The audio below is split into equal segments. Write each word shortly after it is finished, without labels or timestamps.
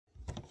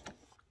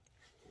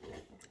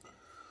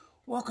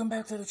Welcome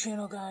back to the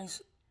channel,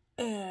 guys,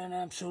 and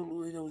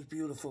absolutely those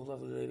beautiful,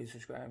 lovely lady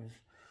subscribers.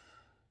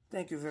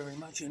 Thank you very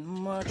much, and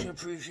much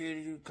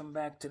appreciated you come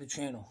back to the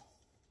channel.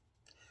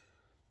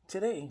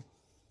 Today,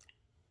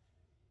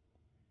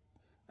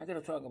 I got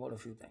to talk about a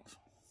few things.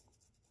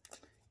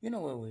 You know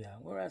where we are.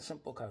 We're at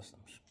Simple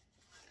Customs.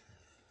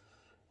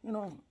 You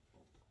know,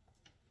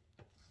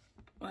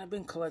 I've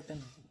been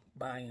collecting,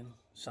 buying,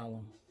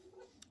 selling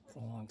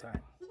for a long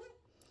time.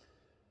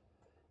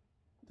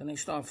 Then I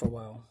stopped for a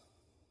while.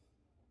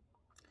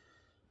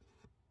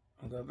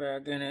 I got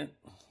back in it,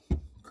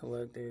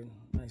 collected,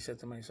 and I said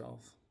to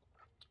myself,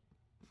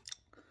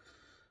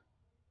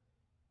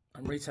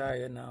 I'm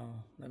retired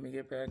now. Let me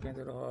get back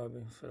into the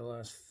hobby. For the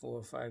last 4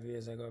 or 5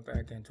 years, I got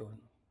back into it.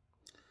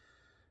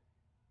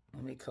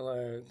 Let me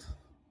collect.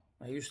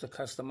 I used to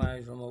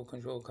customize remote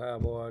control car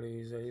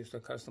bodies. I used to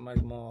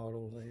customize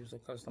models. I used to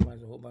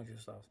customize a whole bunch of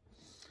stuff.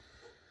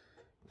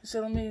 I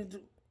said, let me,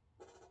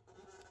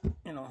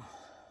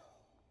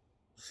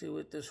 see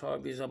what this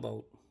hobby is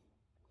about.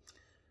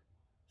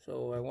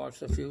 So I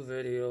watched a few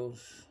videos,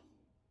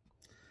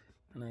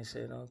 and I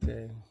said,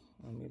 okay,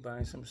 let me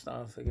buy some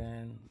stuff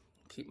again,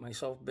 keep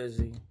myself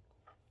busy.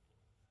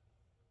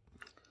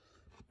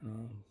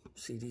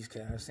 See these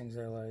castings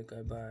I like,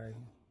 I buy.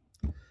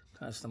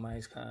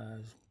 Customize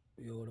cars,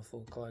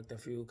 beautiful, collect a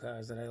few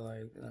cars that I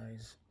like,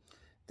 nice.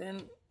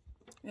 Then,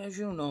 as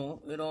you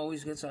know, it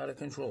always gets out of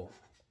control.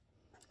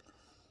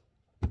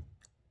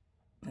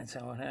 That's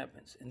how it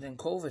happens. And then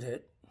COVID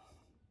hit.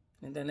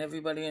 And then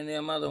everybody and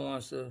their mother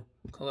wants to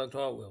collect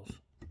Hot Wheels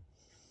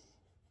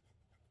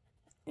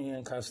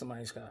and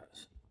customize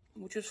cars,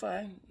 which is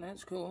fine.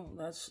 That's cool.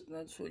 That's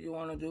what you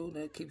want to do.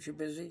 That keeps you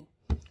busy,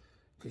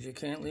 because you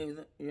can't leave.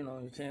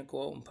 You can't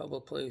go out in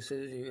public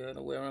places. You got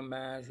to wear a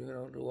mask. You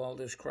got to do all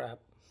this crap.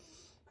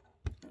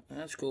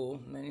 That's cool.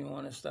 And then you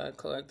want to start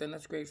collecting.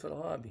 That's great for the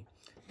hobby.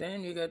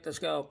 Then you got the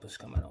scalpers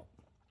coming out,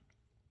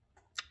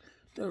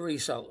 the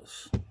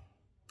resellers.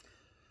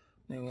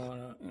 They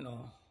want to,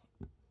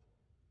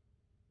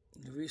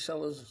 The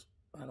resellers,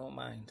 I don't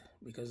mind,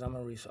 because I'm a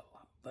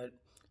reseller. But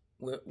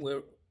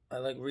I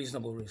like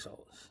reasonable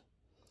resellers.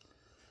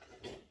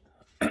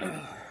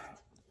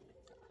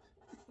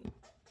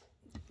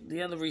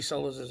 The other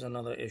resellers is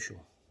another issue.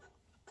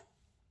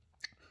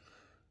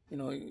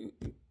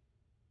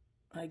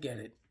 I get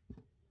it.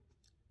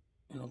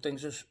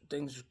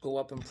 Things go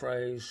up in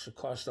price. The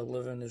cost of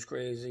living is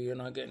crazy. You're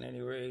not getting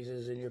any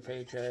raises in your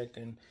paycheck,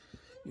 and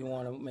you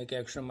want to make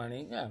extra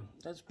money. Yeah,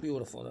 that's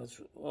beautiful.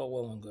 That's all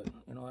well and good.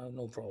 I have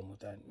no problem with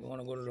that. You want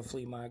to go to the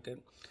flea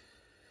market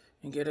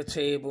and get a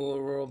table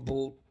or a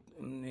booth,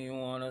 and you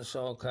want to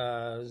sell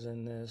cars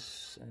and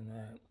this and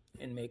that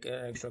and make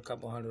an extra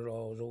couple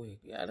 $100 a week.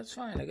 Yeah, that's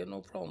fine. I got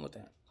no problem with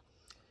that.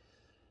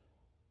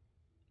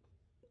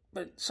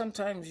 But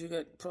sometimes you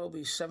get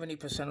probably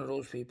 70% of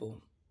those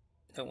people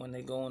that when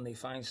they go and they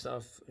find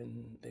stuff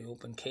and they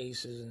open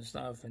cases and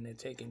stuff and they're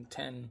taking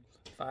 10,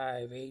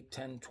 5, 8,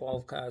 10,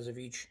 12 cars of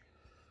each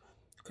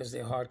because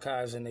they're hard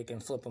cars and they can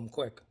flip them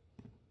quick.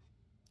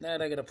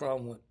 That I got a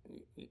problem with.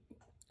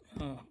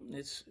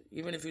 It's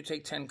even if you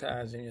take 10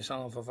 cars and you're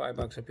selling for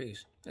 $5 a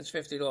piece, that's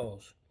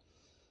 $50.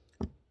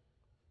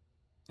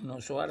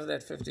 So out of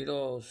that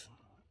 $50,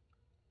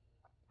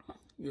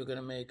 you're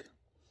gonna make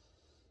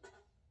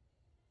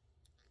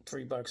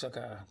 $3 a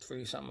car,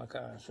 $3 something a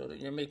car, so that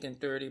you're making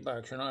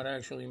 $30. You're not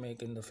actually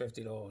making the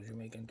 $50. You're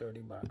making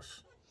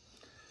 $30.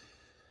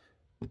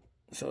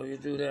 So you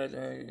do that,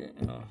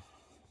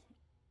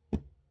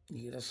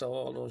 you gotta sell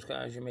all those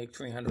cars. You make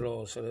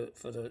 $300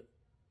 for the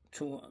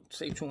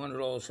say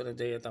 $200 for the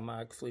day at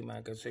the flea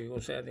market. So you go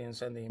Saturday and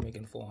Sunday, you're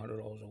making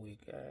 $400 a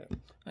week.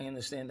 I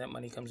understand that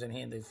money comes in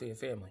handy for your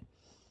family.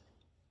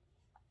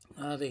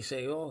 Now they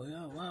say, oh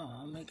yeah,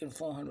 wow, I'm making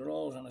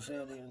 $400 on a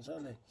Saturday and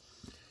Sunday.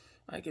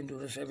 I can do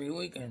this every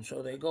weekend.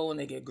 So they go and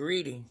they get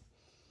greedy,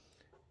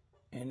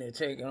 and they're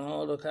taking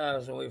all the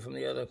cars away from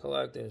the other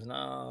collectors.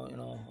 Now,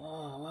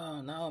 oh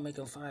wow, now I'm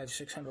making $500,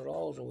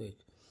 $600 a week.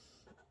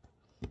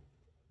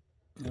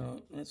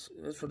 That's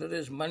what it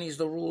is. Money's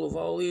the rule of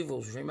all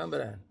evils. Remember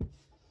that.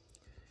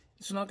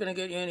 It's not going to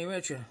get you any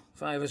richer,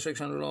 $500 or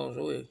 $600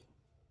 a week.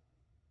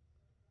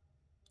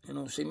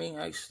 See me?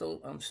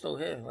 I'm still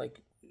here. Like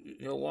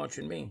you're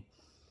watching me.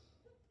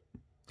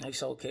 I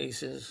sell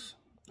cases.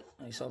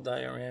 I sell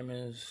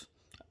dioramas.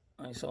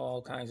 I sell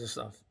all kinds of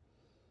stuff.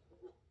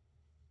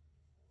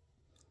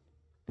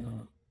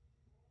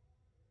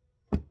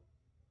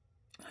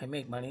 I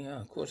make money.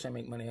 Yeah, of course I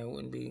make money. I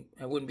wouldn't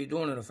be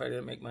doing it if I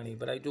didn't make money.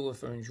 But I do it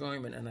for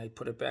enjoyment, and I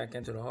put it back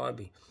into the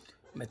hobby.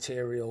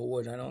 Material,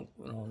 wood. I don't,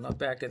 not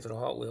back into the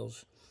Hot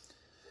Wheels,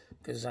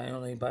 because I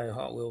only buy I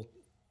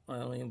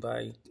only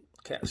buy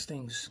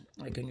castings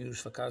I can use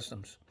for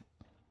customs.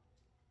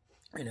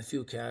 And a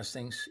few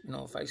castings.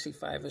 If I see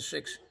 5 or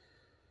 6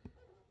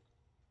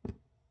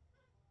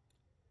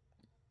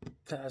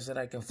 cars that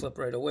I can flip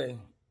right away,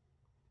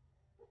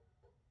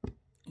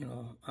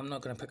 I'm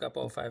not going to pick up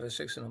all 5 or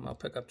 6 of them. I'll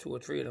pick up 2 or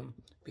 3 of them,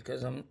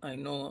 because I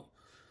know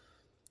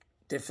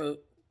they're for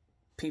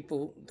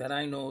people that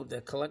I know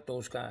that collect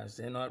those cars.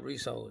 They're not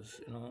resellers,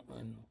 you know,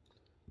 and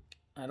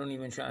I don't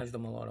even charge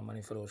them a lot of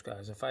money for those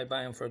cars. If I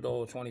buy them for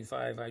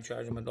 $1.25, I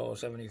charge them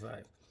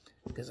 $1.75.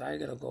 Because I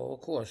gotta go, of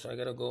course, I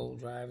gotta go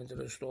drive into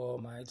the store,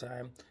 my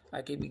time.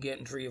 I could be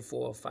getting $3 or $4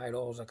 or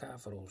 $5 a car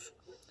for those.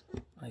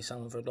 I sell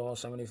them for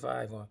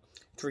 $1.75 or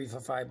 3 for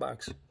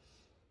 $5.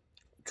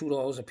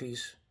 $2 a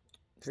piece,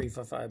 3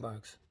 for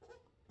 $5.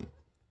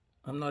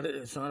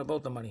 It's not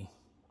about the money.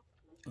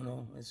 You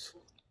know,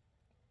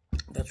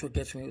 that's what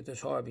gets me with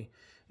this hobby.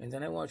 And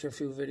then I watch a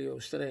few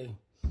videos today.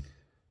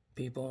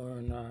 People are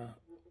in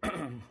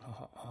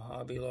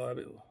Hobby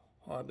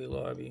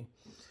Lobby.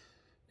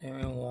 They're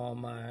in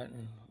Walmart,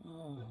 and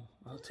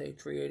I'll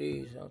take 3 of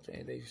these.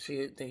 They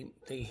see it.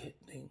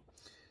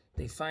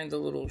 They find a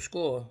little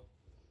score,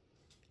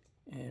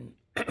 and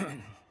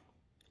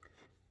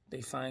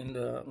they find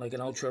like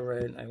an ultra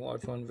red. I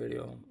watched one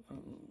video.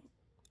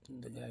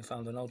 The guy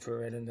found an ultra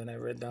red, and then I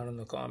read down in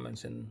the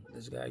comments, and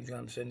this guy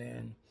jumps in there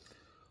and,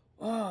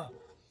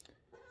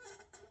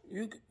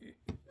 you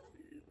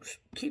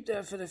keep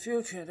that for the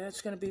future.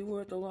 That's going to be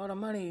worth a lot of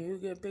money. You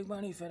get big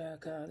money for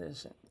that car.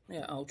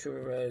 Yeah, ultra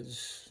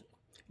reds,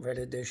 red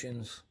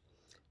editions.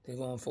 They're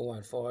going for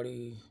what,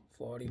 $40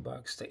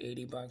 to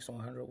 $80,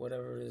 100,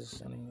 whatever it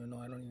is. I don't even know.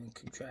 I don't even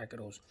keep track of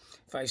those.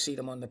 If I see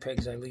them on the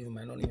pegs, I leave them.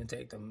 I don't even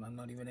take them. I'm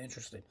not even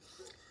interested.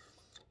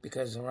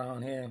 Because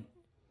around here,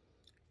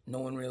 no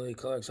one really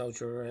collects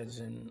ultra reds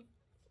and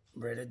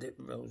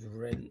those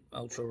red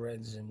ultra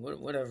reds and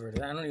whatever it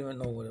is. I don't even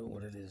know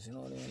what it is. You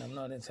know what I mean? I'm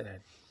not into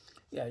that.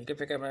 Yeah, you can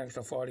pick up an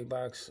extra $40,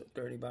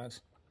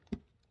 $30.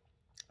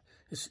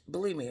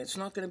 Believe me, it's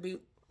not going to be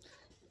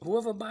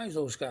whoever buys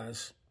those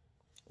cars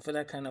for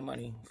that kind of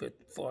money, for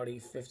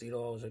 $40, $50,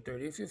 or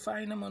 $30. If you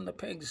find them on the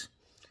pegs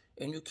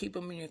and you keep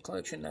them in your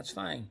collection, that's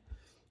fine.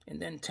 And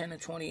then 10 or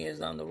 20 years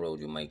down the road,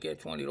 you might get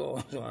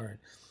 $20 on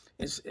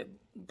it.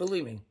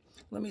 Believe me,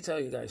 let me tell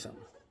you guys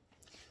something.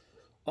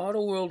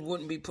 Auto World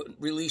wouldn't be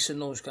releasing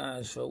those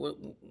cars for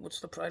what's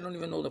the price? I don't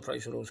even know the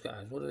price of those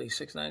cars. What are they?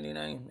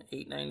 $6.99,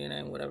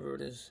 $8.99, whatever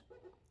it is,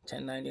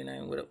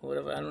 $10.99,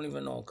 whatever. I don't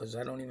even know because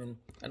I don't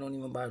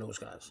even buy those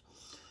cars.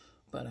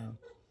 But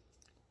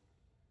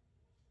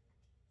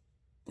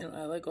you know,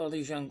 I like all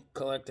these young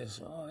collectors.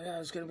 Oh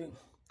yeah,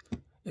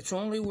 it's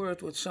only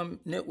worth what some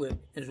nitwit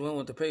is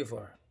willing to pay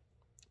for.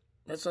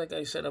 That's like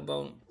I said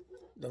about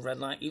the red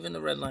line, even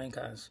the red line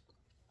cars.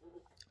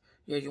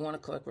 Yeah, you want to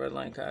collect red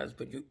line cars,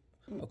 but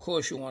of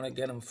course you want to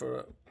get them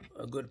for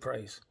a good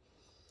price.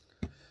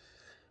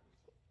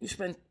 You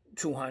spend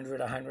 $200,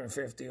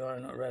 $150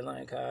 on a red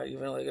line car,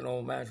 even like an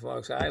old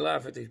Matchbox car. I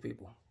laugh at these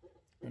people.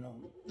 You know,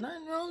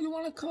 no, you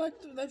want to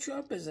collect, that's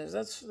your business.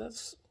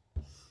 That's,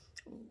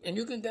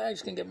 and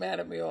guys can get mad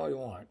at me all you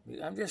want.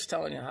 I'm just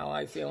telling you how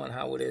I feel and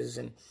how it is,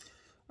 and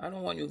I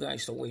don't want you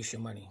guys to waste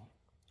your money.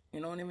 You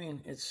know what I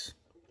mean?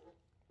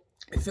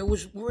 If it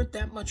was worth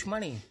that much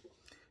money,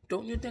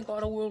 don't you think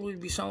Auto World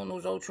would be selling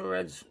those ultra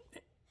reds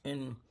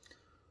in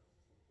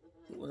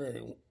what are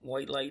they,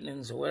 white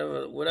lightnings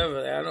or whatever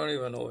I don't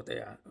even know what they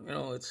are. You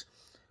know,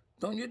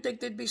 don't you think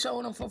they'd be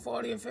selling them for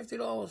 $40 and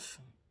 $50?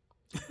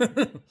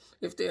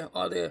 If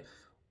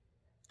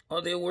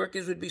their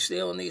workers would be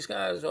stealing these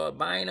cars or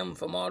buying them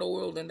from Auto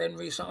World and then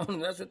reselling them.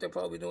 That's what they're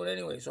probably doing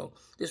anyway. So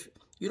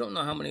you don't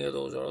know how many of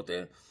those are out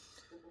there.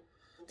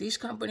 These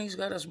companies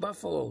got us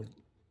buffaloed.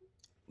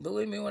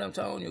 Believe me when I'm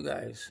telling you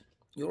guys.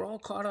 You're all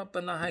caught up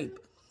in the hype.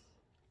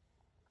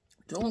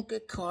 Don't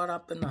get caught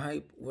up in the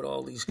hype with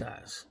all these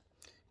cars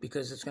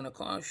because it's going to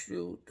cost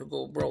you to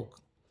go broke.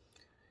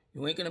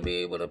 You ain't going to be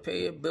able to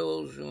pay your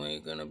bills. You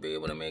ain't going to be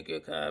able to make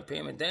your car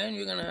payment. Then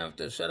you're going to have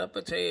to set up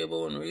a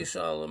table and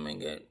resell them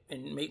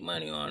and make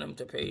money on them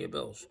to pay your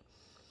bills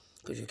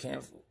because you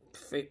can't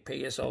pay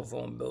your cell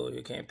phone bill.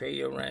 You can't pay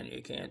your rent.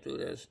 You can't do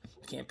this.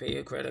 You can't pay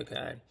your credit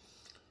card.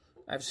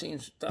 I've seen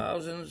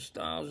thousands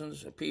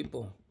of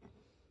people,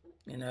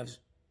 and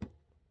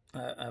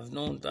I've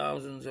known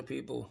thousands of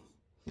people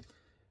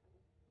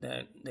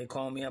that they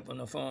call me up on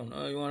the phone.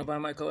 Oh, you want to buy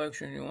my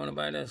collection? You want to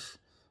buy this?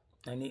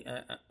 I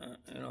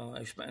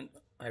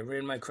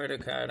ran my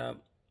credit card up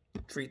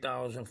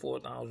 $3,000,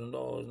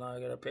 $4,000. Now I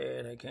gotta pay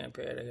it. I can't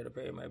pay it. I gotta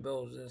pay my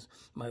bills. This,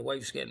 my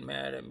wife's getting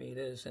mad at me.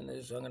 This and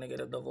this. I'm gonna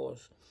get a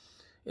divorce.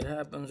 It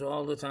happens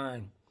all the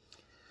time.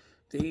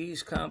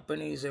 These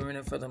companies are in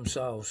it for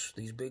themselves.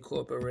 These big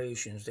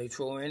corporations. They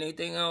throw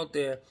anything out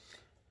there.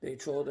 They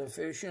throw the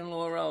fishing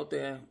lure out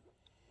there,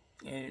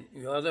 and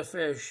you're the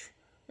fish,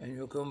 and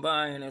you come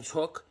by, and it's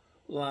hook,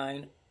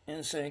 line,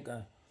 and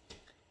sinker.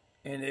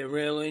 And they're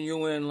reeling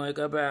you in like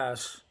a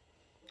bass.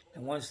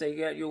 And once they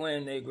get you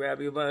in, they grab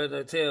you by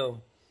the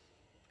tail.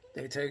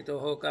 They take the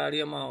hook out of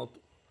your mouth.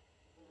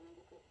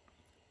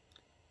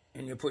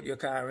 And you put your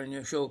car in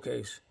your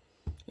showcase.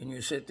 And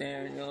you sit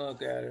there and you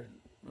look at it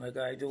like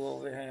I do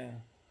over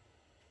here.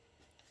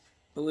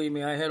 Believe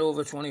me, I had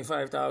over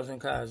 25,000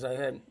 cars. I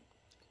had,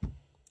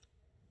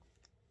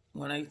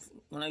 when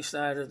I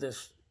started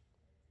this,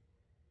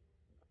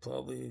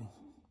 probably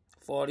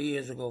 40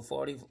 years ago,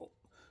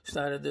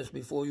 started this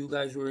before you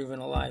guys were even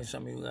alive,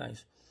 some of you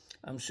guys.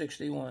 I'm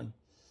 61.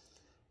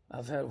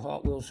 I've had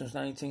Hot Wheels since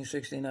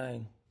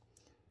 1969.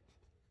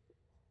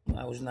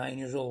 I was 9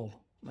 years old.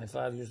 My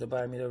father used to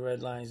buy me the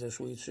red lines, the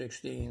Sweet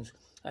 16s.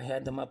 I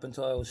had them up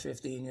until I was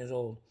 15 years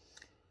old.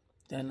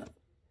 Then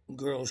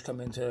girls come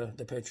into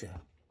the picture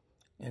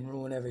and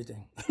ruin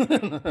everything.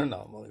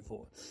 No, I'm only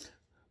 4.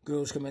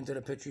 Girls come into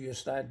the picture, you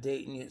start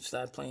dating, you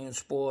start playing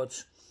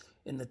sports,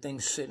 and the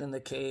things sit in the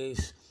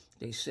case.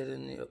 They sit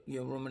in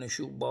your room in a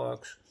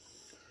shoebox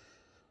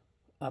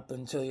up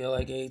until you're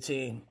like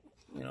 18,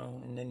 you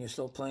know, and then you're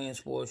still playing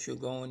sports. You're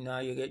going, now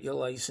you get your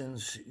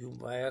license, you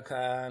buy a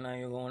car, now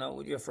you're going out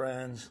with your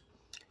friends.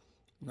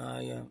 Now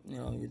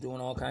you're doing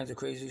all kinds of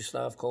crazy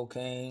stuff,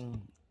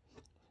 cocaine,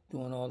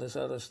 doing all this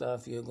other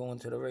stuff. You're going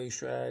to the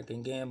racetrack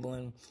and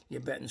gambling.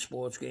 You're betting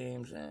sports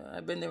games.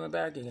 I've been there and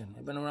back again.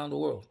 I've been around the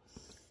world.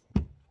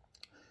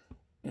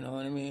 You know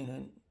what I mean?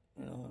 And,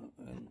 you know,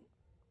 and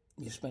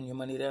you spend your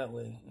money that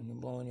way, and you're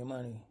blowing your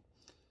money.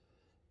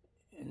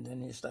 And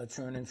then you start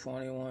turning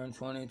 21,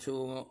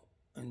 22,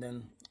 and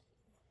then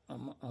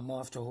I'm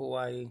off to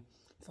Hawaii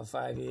for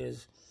 5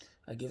 years.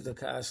 I give the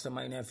cars to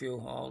my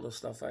nephew, all the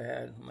stuff I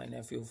had. My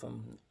nephew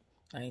from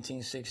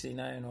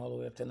 1969 all the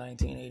way up to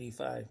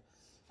 1985.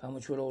 How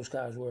much were those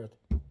cars worth?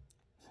 All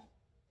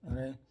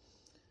right?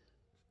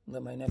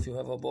 Let my nephew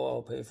have a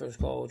ball, pay for his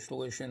college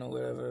tuition or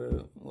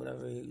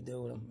whatever he did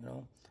with him, you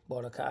know.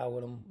 Bought a car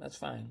with him. That's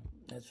fine.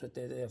 That's what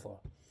they're there for.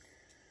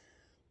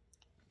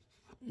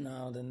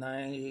 Now, the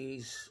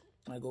 90s,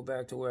 I go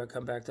back to work.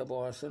 Come back to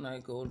Boston. I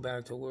go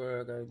back to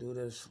work. I do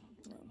this.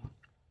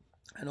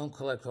 I don't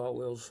collect Hot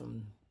Wheels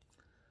from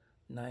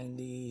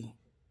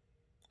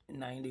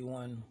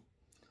 91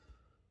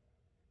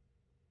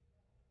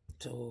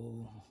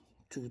 till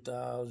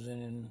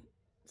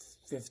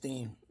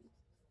 2015.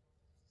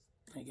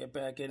 I get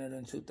back in it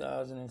in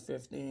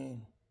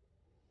 2015.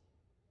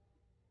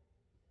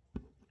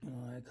 You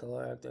know, I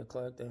collect,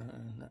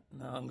 and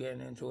now I'm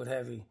getting into it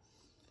heavy.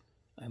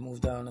 I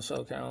moved down to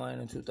South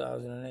Carolina in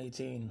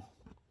 2018.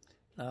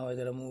 Now I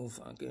gotta move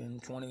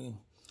fucking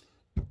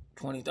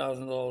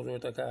 $20,000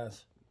 worth of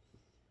cars.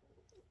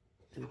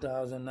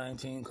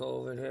 2019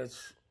 COVID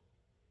hits,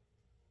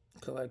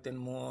 collecting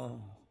more.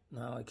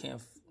 Now I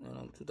can't,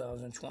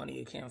 2020,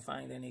 you can't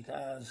find any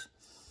cars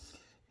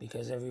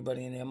because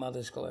everybody and their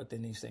mother's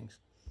collecting these things.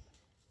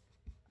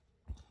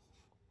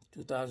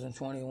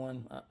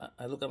 2021,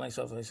 I look at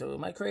myself and I said,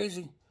 am I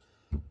crazy?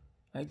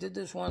 I did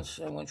this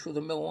once. I went through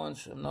the mill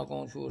once. I'm not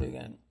going through it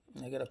again.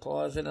 I got a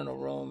closet in a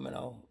room,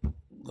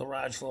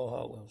 garage full of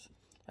Hot Wheels.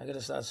 I got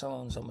to start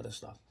selling some of the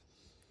stuff.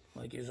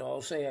 Like you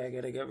all say, I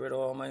got to get rid of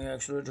all my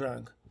extra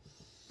junk.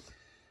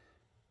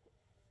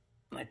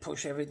 I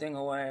push everything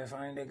away. I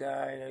find a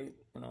guy,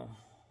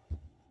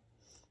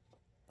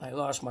 I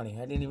lost money.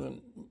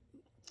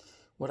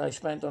 What I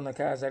spent on the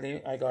cars,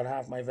 I got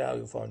half my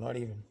value for, not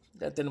even.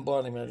 That didn't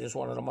bother me. I just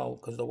wanted them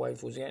out because the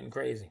wife was getting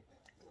crazy.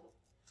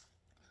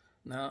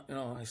 Now,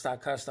 I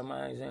start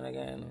customizing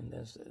again, and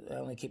I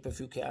only keep a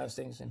few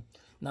castings, and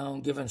now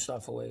I'm giving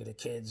stuff away to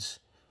kids.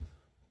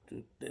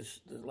 This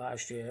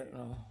last year,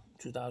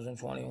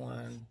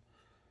 2021,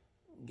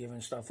 giving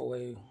stuff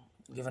away,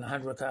 giving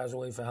 100 cars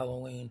away for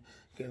Halloween,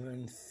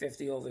 giving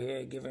 50 over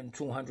here, giving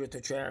 200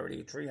 to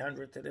charity,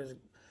 300 to this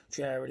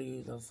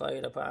charity, the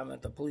fire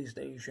department, the police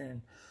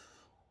station,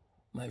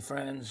 my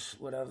friends,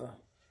 whatever.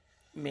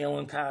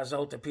 Mailing cars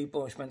out to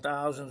people. I spent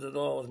thousands of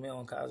dollars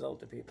mailing cars out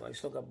to people. I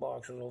still got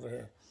boxes over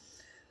here.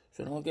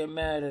 So don't get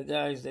mad at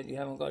guys that you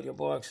haven't got your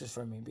boxes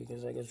from me,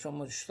 because I got so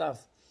much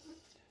stuff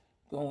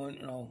going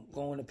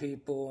to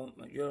people.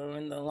 You're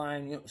in the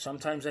line.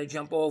 Sometimes I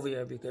jump over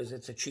you because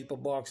it's a cheaper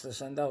box to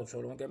send out,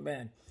 so don't get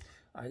mad.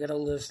 I got a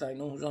list. I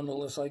know who's on the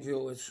list like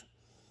you. It's,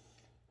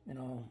 I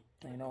know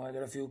I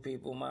got a few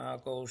people,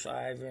 Marcos,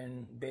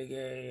 Ivan, Big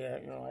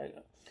A,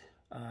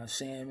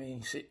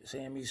 Sammy C,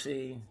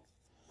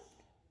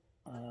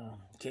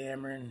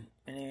 Cameron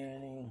and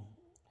Annie,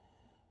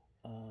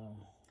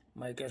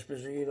 Mike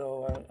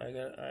Esposito.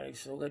 I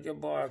still got your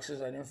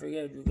boxes. I didn't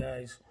forget you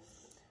guys,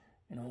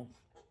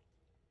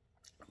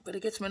 But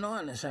it gets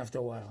monotonous after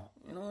a while.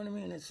 You know what I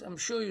mean? I'm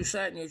sure you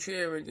sat in your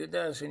chair at your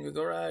desk, in your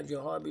garage,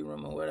 your hobby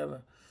room, or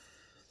whatever,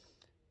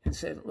 and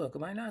said, "Look,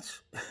 am I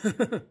nuts?"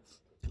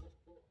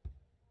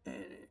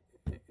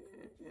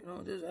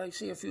 I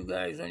see a few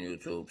guys on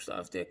YouTube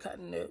stuff. They're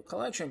cutting their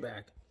collection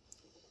back.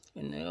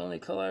 And they only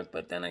collect,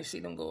 but then I see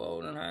them go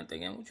out and hunt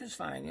again, which is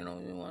fine. You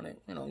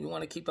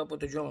want to keep up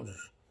with the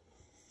Joneses.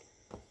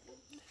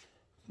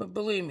 But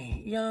believe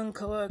me, young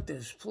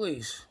collectors,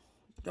 please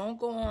don't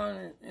go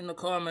on in the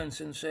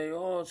comments and say,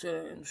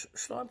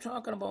 stop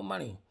talking about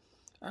money.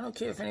 I don't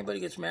care if anybody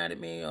gets mad at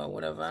me or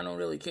whatever. I don't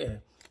really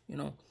care.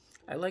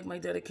 I like my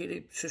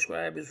dedicated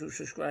subscribers who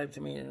subscribe to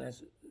me, and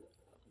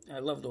I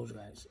love those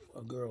guys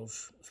or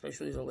girls,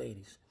 especially the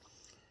ladies.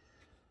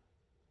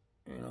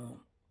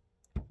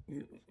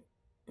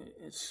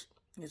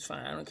 It's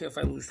fine. I don't care if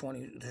I lose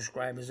 20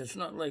 subscribers. It's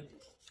not like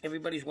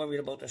everybody's worried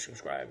about the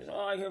subscribers.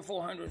 Oh, I hit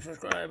 400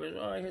 subscribers.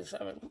 Oh, I hit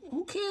 7.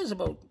 Who cares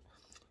about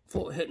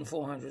hitting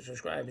 400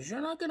 subscribers?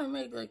 You're not going to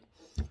make,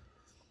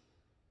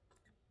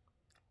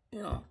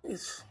 you know,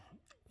 it's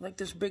like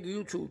this big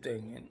YouTube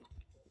thing and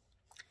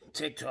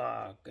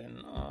TikTok,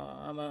 and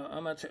I'm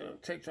a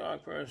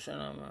TikTok person.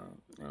 I'm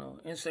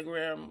a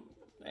Instagram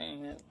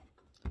thing.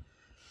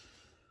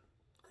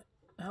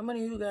 How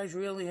many of you guys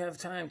really have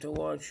time to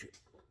watch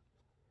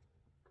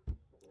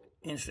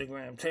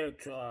Instagram,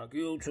 TikTok,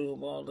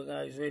 YouTube, all the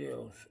guys'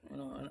 videos?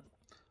 And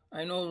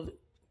I know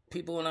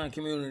people in our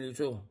community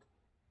too,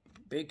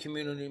 big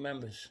community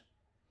members.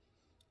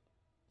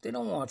 They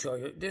don't watch all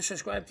your. They're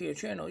subscribed to your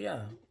channel,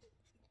 yeah,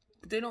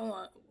 but they don't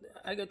want.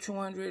 I got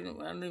 200.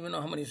 I don't even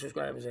know how many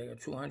subscribers I got.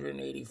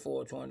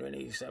 284,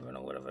 287,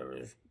 or whatever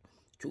it is.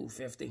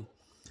 250.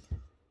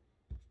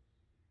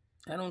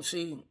 I don't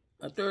see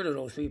a third of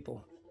those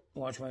people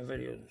watch my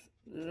videos.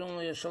 There's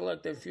only a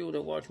selected few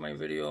that watch my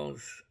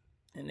videos,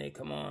 and they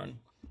come on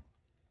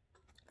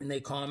and they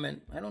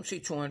comment. I don't see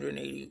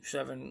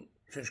 287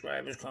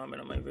 subscribers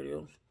comment on my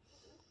videos,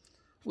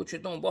 which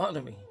it don't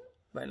bother me.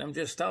 But I'm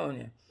just telling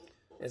you,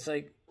 it's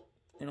like,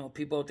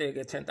 people out there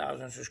get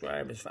 10,000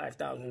 subscribers,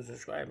 5,000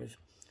 subscribers.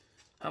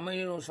 How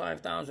many of those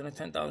 5,000 or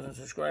 10,000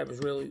 subscribers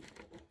really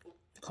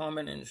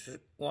comment and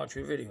watch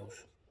your videos?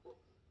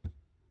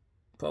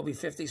 Probably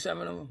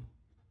 57 of them.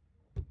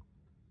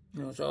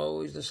 It's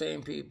always the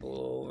same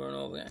people over and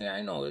over again. Yeah,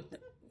 I know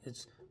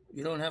it's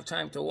you don't have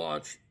time to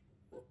watch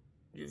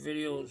your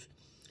videos,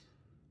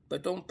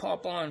 but don't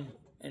pop on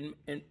in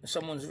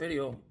someone's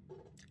video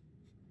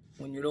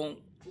when you don't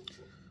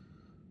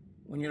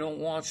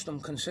watch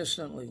them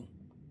consistently,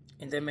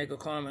 and then make a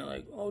comment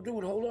like, "Oh,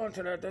 dude, hold on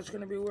to that. That's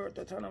going to be worth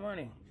a ton of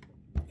money."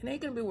 It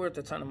ain't going to be worth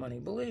a ton of money.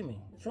 Believe me,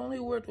 it's only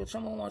worth what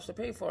someone wants to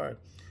pay for it.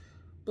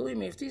 Believe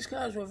me, if these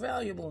cars were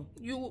valuable,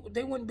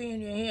 they wouldn't be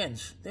in your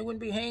hands. They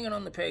wouldn't be hanging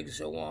on the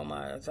pegs at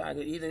Walmart or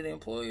Target. Either the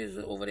employees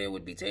over there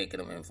would be taking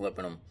them and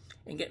flipping them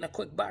and getting a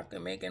quick buck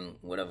and making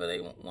whatever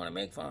they want to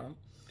make for them,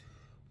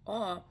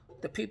 or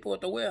the people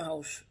at the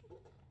warehouse,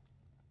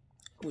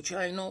 which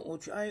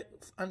I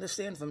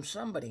understand from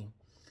somebody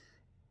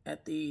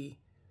at the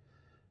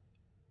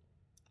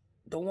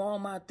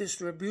Walmart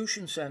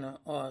distribution center,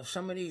 or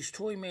some of these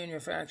toy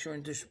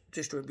manufacturing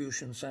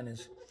distribution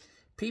centers.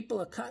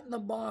 People are cutting the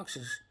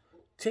boxes,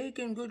 say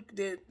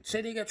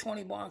they got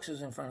 20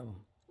 boxes in front of them.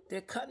 They're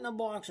cutting the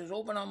boxes,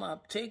 opening them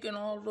up, taking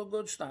all the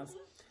good stuff,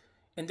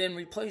 and then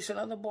replacing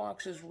other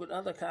boxes with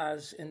other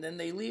cars, and then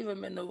they leave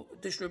them in the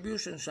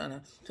distribution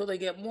center till they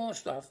get more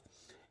stuff,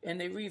 and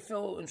they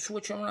refill and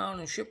switch them around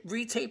and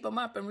retape them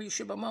up and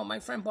reship them out. My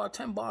friend bought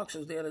 10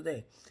 boxes the other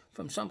day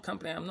from some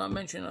company. I'm not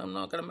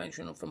going to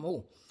mention them from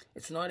who.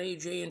 It's not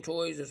AJ and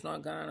Toys. It's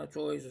not Ghana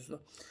Toys. It's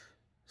not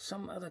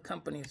some other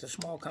company. It's a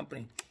small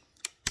company.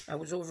 I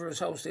was over his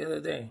house the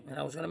other day, and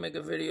I was going to make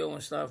a video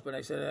and stuff, but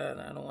I said,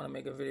 I don't want to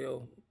make a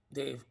video,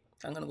 Dave.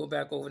 I'm going to go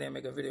back over there and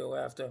make a video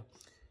after.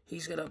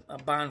 He's got a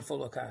barn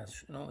full of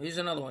cars. He's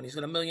another one. He's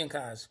got 1 million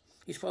cars.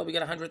 He's probably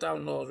got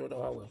 $100,000 worth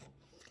of hardware.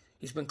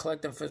 He's been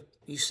collecting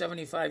he's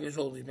 75 years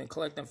old. He's been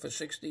collecting for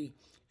 60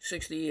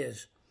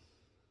 years.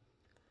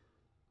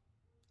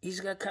 He's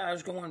got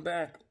cars going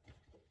back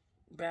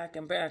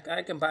and back.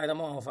 I can buy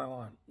them all if I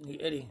want.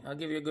 Eddie, I'll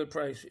give you a good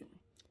price.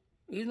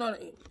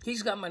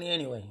 He's got money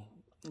anyway.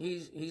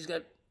 He's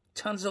got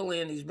tons of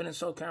land. He's been in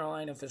South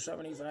Carolina for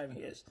 75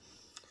 years.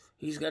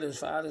 He's got his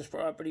father's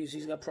properties.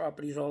 He's got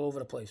properties all over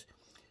the place.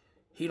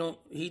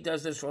 He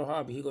does this for a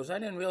hobby. He goes, I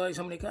didn't realize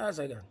how many cars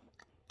I got.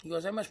 He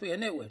goes, I must be a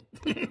nitwit.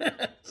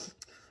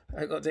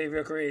 I go, Dave,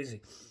 you're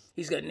crazy.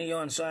 He's got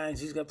neon signs.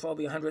 He's got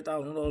probably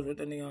 $100,000 worth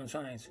of neon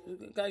signs.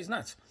 The guy's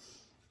nuts.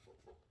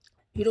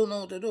 He don't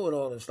know what to do with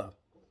all this stuff,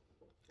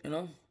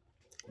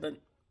 But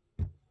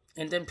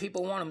and then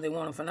people want them. They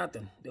want them for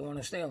nothing. They want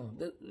to steal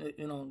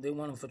them. They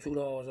want them for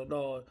 $2,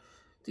 $1.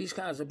 These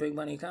cars are big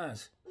money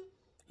cars.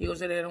 He goes,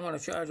 they don't want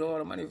to charge a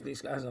lot of money for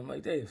these cars. I'm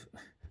like, Dave,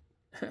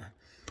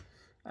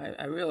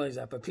 I realize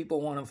that, but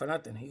people want them for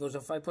nothing. He goes,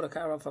 if I put a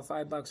car up for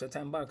 $5 or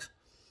 $10,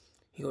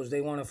 he goes,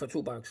 they want it for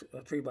 $2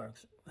 or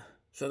 $3.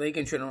 So they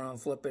can turn around,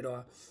 flip it,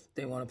 or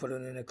they want to put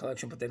it in their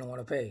collection, but they don't want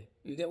to pay.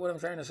 You get what I'm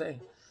trying to say?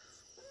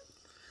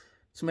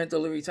 It's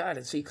mentally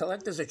retarded. See,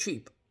 collectors are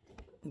cheap.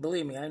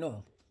 Believe me, I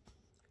know.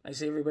 I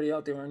see everybody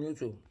out there on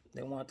YouTube.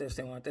 They want this,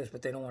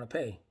 but they don't want to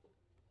pay.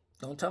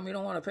 Don't tell me you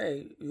don't want to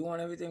pay. You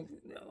want everything.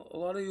 A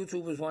lot of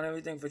YouTubers want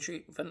everything for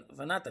cheap,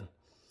 for nothing.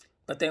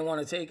 But they want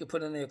to take it,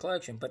 put it in their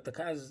collection. But the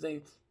cars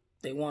they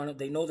want it,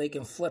 they know they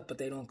can flip, but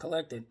they don't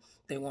collect it.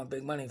 They want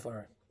big money for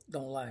it.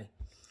 Don't lie.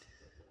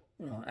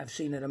 I've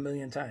seen it a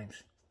million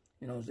times.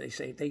 They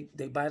say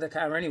they buy the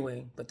car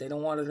anyway, but they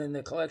don't want it in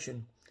their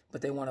collection,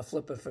 but they want to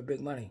flip it for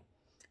big money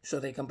so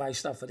they can buy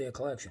stuff for their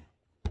collection.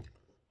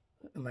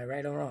 Am I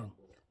right or wrong?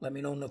 Let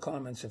me know in the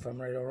comments if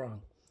I'm right or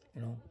wrong.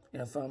 And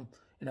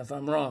if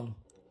I'm wrong,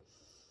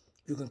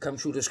 you can come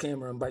through this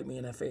camera and bite me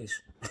in the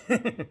face.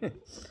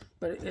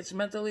 But it's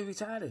mentally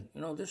retarded.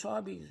 This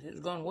hobby has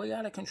gone way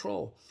out of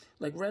control.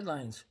 Like red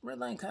lines. Red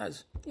line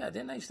cars. Yeah,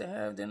 they're nice to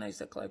have. They're nice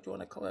to collect. You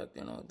want to collect.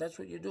 That's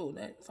what you do.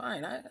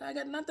 Fine. I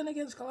got nothing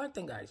against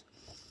collecting, guys.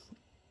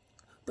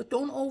 But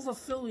don't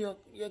overfill your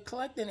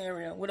collecting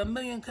area with 1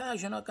 million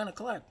cars you're not going to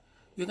collect.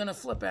 You're going to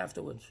flip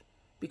afterwards.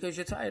 because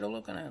you're tired of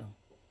looking at them.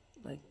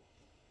 Like,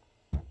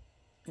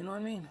 you know what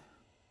I mean?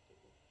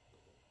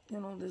 You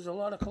know, there's a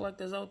lot of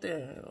collectors out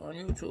there on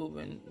YouTube,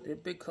 and they're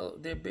big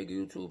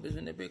YouTubers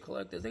and they're big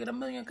collectors. They got 1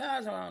 million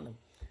cars around them.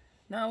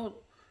 Now,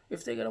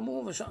 if they got to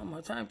move or something,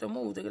 or time to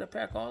move, they got to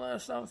pack all that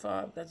stuff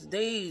up. That's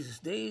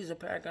days of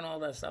packing all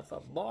that stuff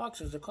up.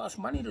 Boxes, it costs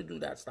money to do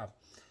that stuff.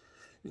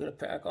 You got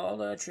to pack all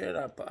that shit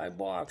up, buy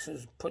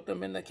boxes, put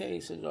them in the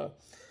cases.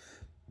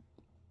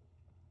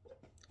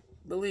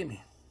 Believe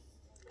me,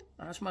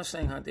 ask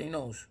Mustang Hunter, he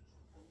knows.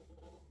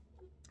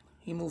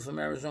 He moved from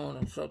Arizona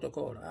and South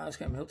Dakota. Ask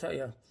him, he'll tell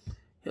you.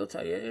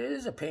 It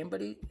is a pain, but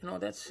he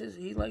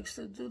likes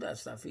to do that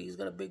stuff. He's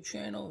got a big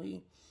channel.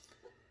 He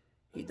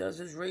does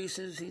his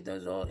races. He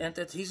does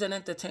he's an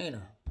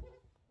entertainer.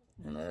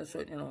 You know, that's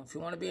what, if you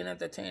want to be an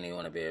entertainer, you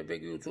want to be a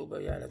big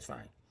YouTuber, yeah, that's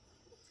fine.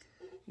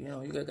 You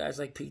know, you got guys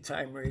like Pete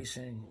Time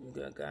Racing. You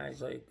got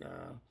guys like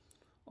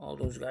all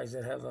those guys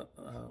that have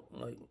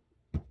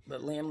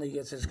but Lamley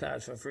gets his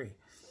cars for free.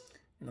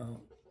 You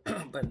know,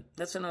 but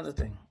that's another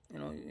thing. You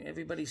know,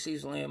 everybody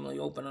sees Lamley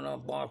opening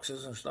up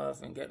boxes and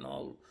stuff and getting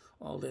all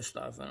this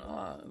stuff, and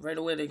right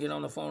away they get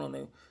on the phone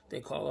and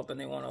they call up and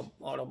they want to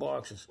order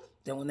boxes.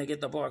 Then when they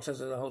get the boxes,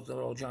 they're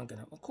all junk in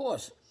them. Of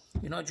course,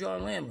 you're not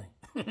John Lamley.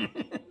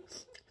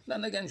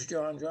 Nothing against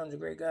John. John's a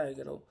great guy.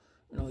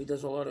 He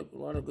does a lot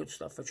of good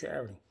stuff for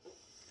charity.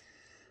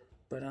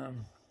 But I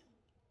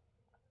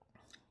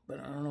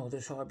don't know.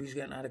 This hobby's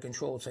getting out of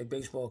control. It's like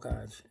baseball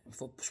cards,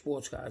 for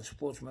sports cards,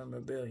 sports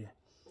memorabilia.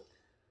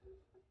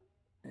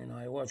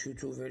 I watch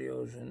YouTube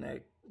videos, and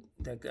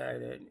that guy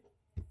that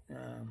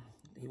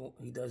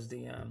he does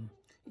the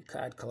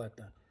card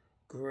collector,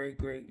 great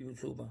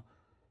YouTuber.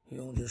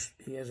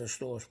 He has a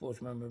store,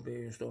 sports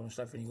memorabilia store and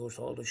stuff, and he goes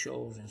to all the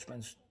shows and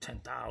spends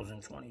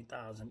 $10,000,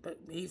 $20,000. But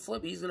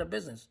he's got a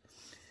business.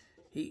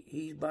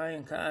 He's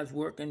buying cards,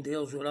 working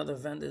deals with other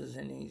vendors,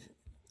 and he's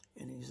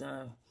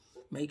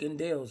making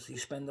deals.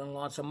 He's spending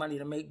lots of money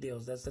to make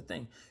deals. That's the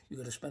thing. You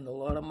got to spend a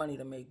lot of money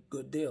to make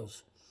good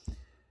deals.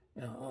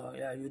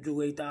 You do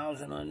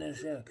 $8,000 on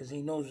this, yeah, because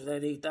he knows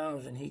that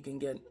 $8,000 he can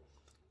get.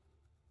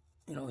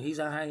 He's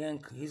a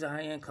high-end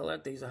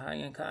collector. He's a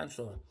high-end card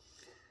store.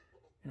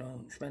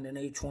 Spending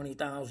 $20,000,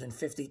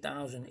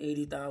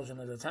 $50,000,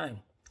 $80,000 at a time.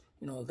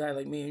 A guy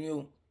like me and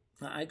you,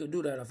 I could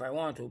do that if I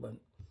want to, but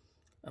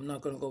I'm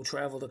not going to go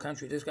travel the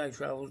country. This guy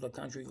travels the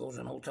country, goes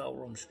in hotel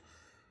rooms.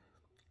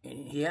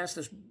 And he has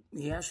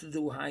to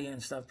do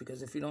high-end stuff,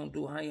 because if you don't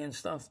do high-end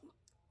stuff,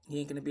 he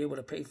ain't going to be able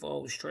to pay for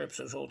all his trips,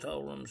 his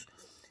hotel rooms,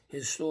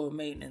 his store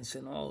maintenance,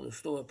 and all the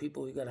store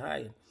people he got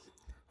hired.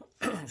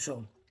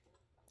 So,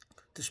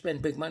 to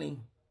spend big money,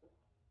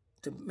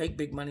 to make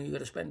big money, you got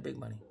to spend big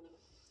money.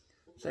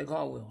 It's like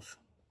Hot Wheels.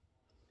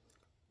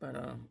 But,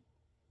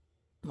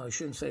 I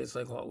shouldn't say it's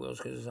like Hot Wheels,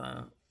 because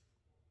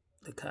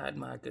the card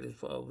market is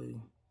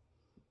probably,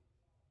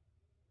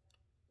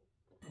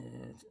 I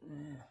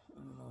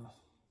don't know,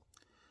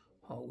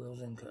 Hot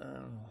Wheels and, I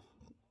don't know,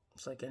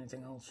 it's like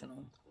anything else,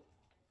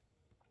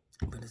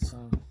 but it's, I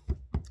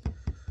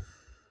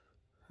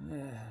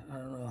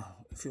don't know,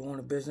 if you want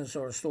a business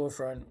or a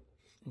storefront,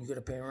 you got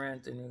to pay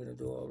rent, and you got to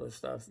do all this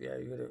stuff, yeah,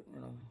 you got to,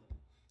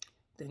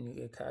 then you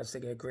get cards to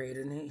get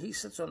graded, and he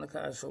sits on the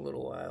cards for a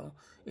little while,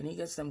 and he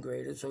gets them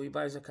graded, so he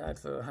buys a card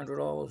for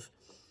 $100.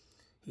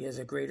 He has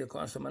it graded,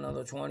 cost him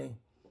another $20.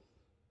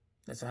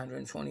 That's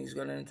 $120 he's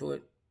got into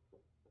it.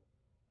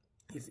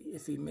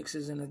 If he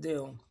mixes in a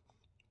deal,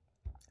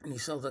 and he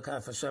sells the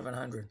card for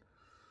 $700,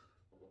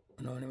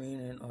 you know what I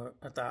mean, or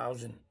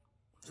 $1,000,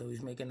 so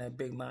he's making that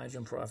big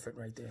margin profit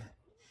right there.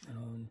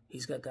 And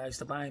he's got guys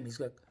to buy him. He's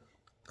got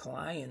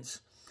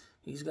clients.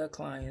 These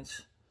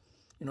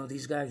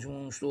guys who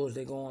own stores,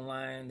 they go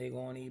online, they go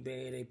on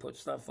eBay, they put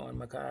stuff on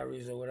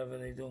Mercari's or whatever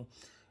they do,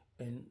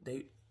 and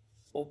they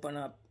open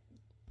up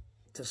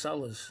to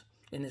sellers.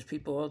 And there's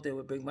people out there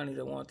with big money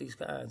that want these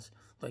cards,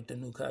 like the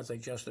new cards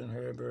like Justin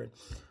Herbert,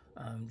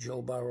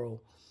 Joe Burrow,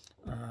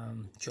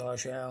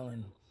 Josh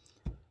Allen,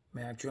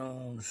 Mac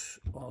Jones,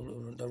 all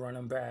the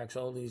running backs,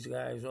 all these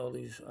guys, all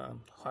these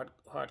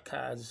hot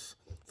cards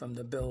from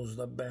the Bills,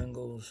 the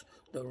Bengals,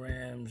 the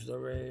Rams, the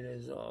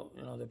Raiders,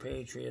 the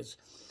Patriots.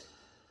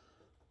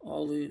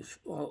 All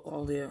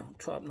their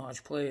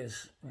top-notch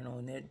players,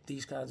 and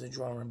these cards are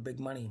drawing big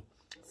money,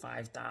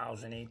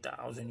 $5,000,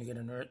 $8,000. You get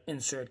an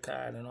insert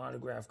card, an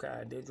autograph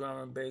card. They're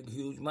drawing big,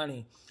 huge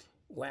money.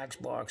 Wax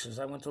boxes.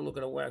 I went to look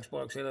at a wax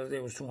box the other day.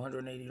 It was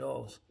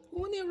 $280.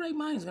 Who in their right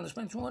mind is going to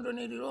spend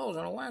 $280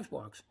 on a wax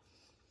box?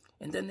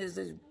 And then there's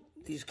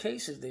these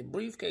cases, the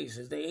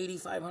briefcases. They're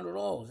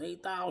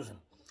 $8,500, $8,000,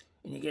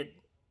 and you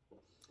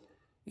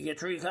get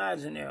 3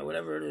 cards in there,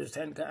 whatever it is,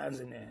 10 cards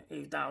in there,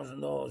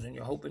 $8,000, and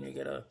you're hoping you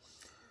get a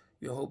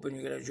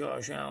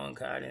Josh Allen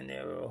card in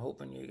there, or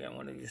hoping you get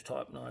one of these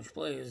top-notch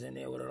players in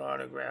there with an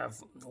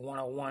autograph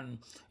 101,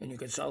 and you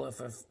could sell it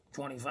for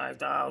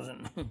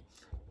 $25,000.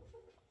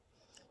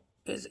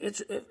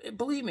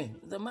 Believe me,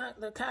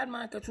 the card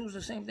market too is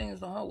the same thing as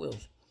the Hot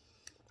Wheels.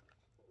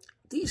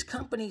 These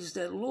companies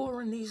that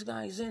luring these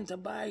guys in to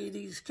buy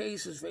these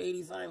cases for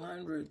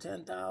 $8,500,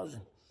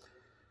 $10,000.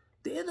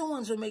 They're the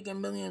ones who are making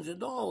millions of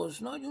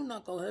dollars, not you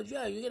knuckleheads.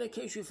 Yeah, you get a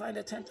case, you find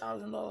a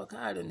 $10,000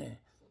 card in there.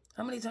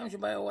 How many times you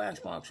buy a wax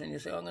box and you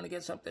say, oh, I'm going to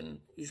get something,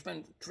 you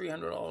spend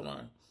 $300 on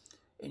it,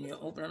 and you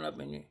open it up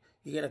and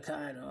you get a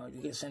card, or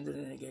you get sent it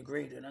in and get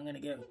graded. I'm going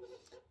to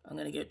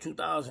get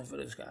 $2,000 for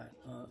this card,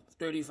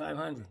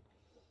 $3,500.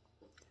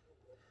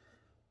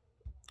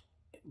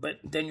 But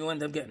then you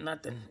end up getting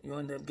nothing. You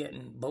end up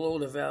getting below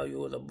the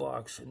value of the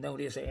box. And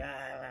nobody will say,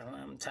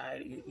 I'm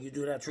tired. You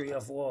do that 3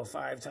 or 4 or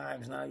 5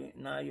 times.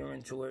 Now you're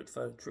into it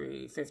for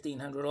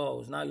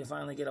 $1,500. Now you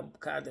finally get a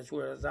card that's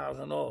worth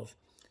 $1,000.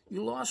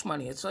 You lost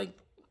money. It's like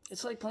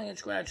playing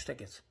scratch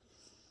tickets.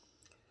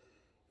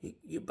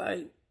 You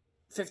buy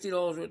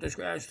 $50 worth of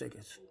scratch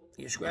tickets.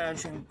 You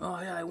scratch them. Oh,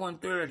 yeah, I won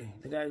 30.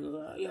 The guy goes,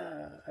 oh,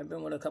 yeah, I've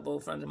been with a couple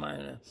of friends of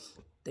mine.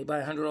 They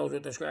buy $100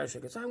 worth of scratch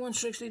tickets. I won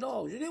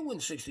 $60. You didn't win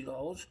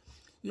 $60.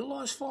 You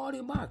lost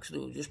 $40,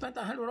 dude. You spent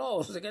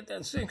 $100 to get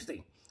that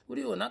 60. What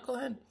are you, a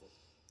knucklehead?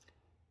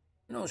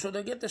 You know, so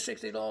they get the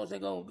 $60. They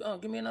go, oh,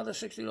 give me another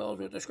 $60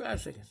 worth of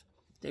scratch tickets.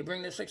 They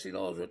bring the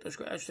 $60 worth of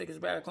scratch tickets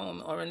back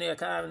home, or in their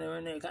car, and they're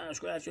in their car and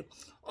scratch it.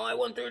 Oh, I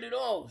won $30.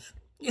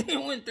 You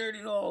didn't win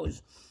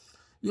 $30.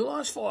 You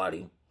lost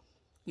 40.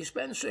 You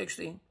spent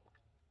 60.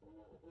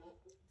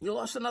 You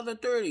lost another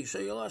 30, so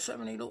you lost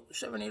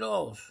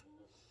 $70.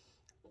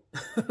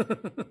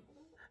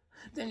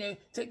 Then you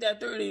take that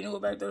 30 and you go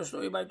back to the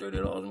store, you buy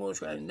 $30 more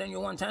scratch, and then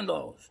you won $10.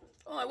 Oh,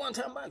 I won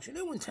 $10. You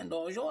didn't win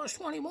 $10. You lost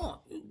 20 more.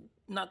 You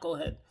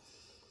knucklehead.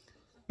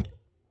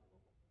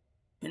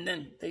 And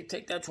then they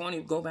take that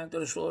 20, go back to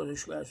the store, they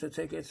scratch the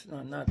tickets,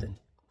 no, nothing.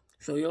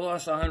 So you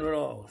lost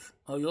 $100.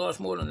 Oh, you lost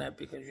more than that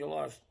because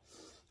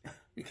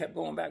you kept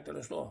going back to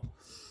the store.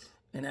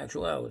 In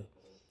actuality,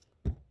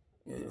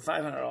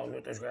 $500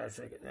 worth of scratch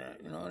ticket.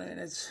 You know, and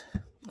it's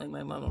like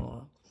my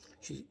mother-in-law.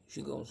 She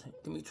goes,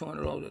 give me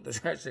 $200 worth of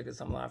scratch tickets.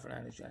 I'm laughing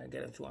at it. I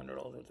get her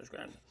 $200 worth of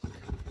scratch.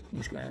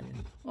 You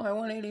scratching. Oh, I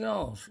won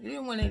 $80. You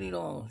didn't win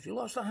 $80. You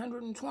lost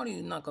 $120,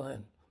 you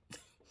knucklehead.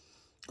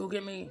 Go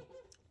get me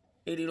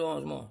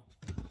 $80 more.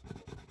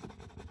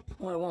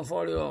 Oh, I won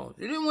 $40.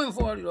 You didn't win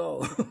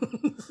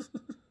 $40.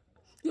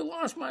 You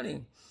lost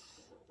money.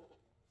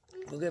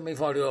 Go get me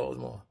 $40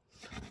 more.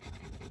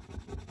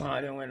 Oh,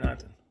 I didn't win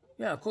nothing.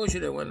 Yeah, of course you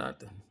didn't win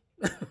nothing.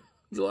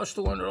 You lost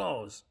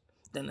 $200.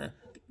 Then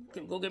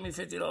go get me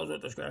 $50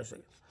 worth of scratch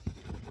tickets.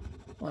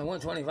 Oh, I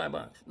won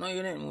 $25. No,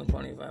 you didn't win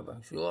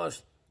 $25. You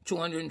lost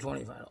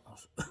 $225.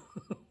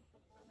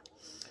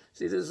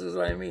 See, this is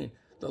what I mean.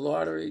 The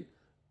lottery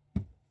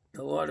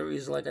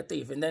is like a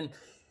thief. And then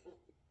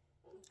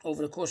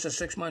over the course of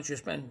 6 months, you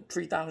spend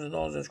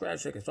 $3,000 in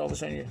scratch tickets. All of a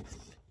sudden,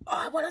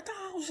 I won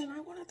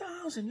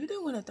 $1,000. You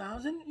didn't win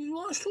 $1,000. You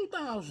lost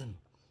 $2,000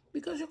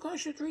 because it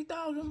cost you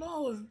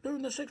 $3,000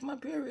 during the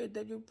 6-month period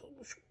that you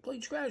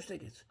played scratch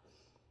tickets.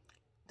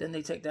 Then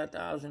they take that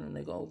 $1,000 and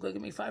they go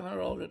give me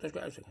 $500 worth of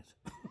scratch tickets.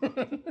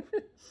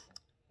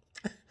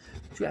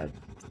 Scratch.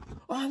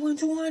 Oh, I won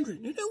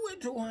 $200. You didn't win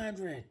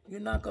 $200. You're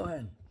not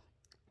going.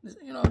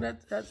 You know,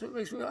 that's what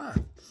makes me laugh.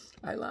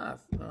 I laugh.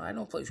 You know, I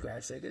don't play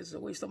scratch tickets. It's a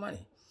waste of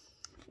money.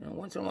 You know,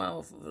 once in a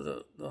while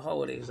for the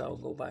holidays, I'll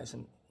go buy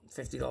some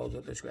 $50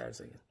 worth of scratch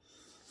tickets.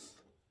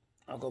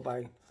 I'll go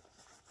buy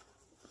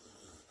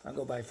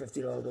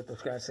 $50 worth of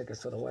scratch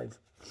tickets for the wife,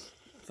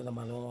 for the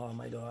mother-in-law and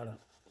my daughter.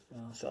 You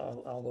know,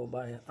 so I'll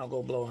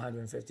go blow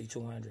 150,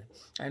 200.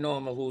 I know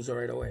I'm a loser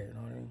right away, you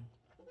know what I mean?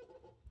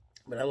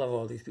 But I love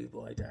all these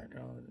people like that, you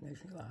know, it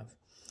makes me laugh.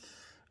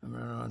 I'm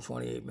running on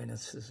 28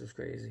 minutes, this is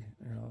crazy,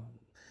 you know.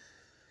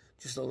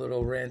 Just a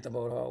little rant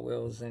about Hot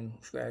Wheels and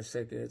scratch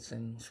tickets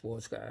and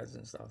sports cards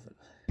and stuff.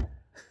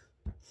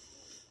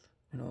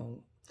 You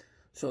know,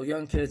 so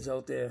young kids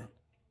out there,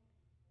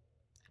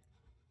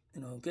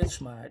 you know, get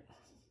smart.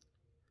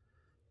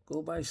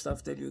 Go buy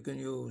stuff that you can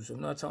use. I'm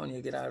not telling you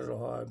to get out of the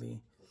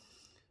hobby.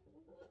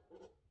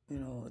 You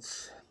know,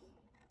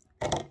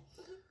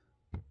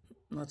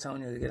 I'm not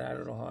telling you to get out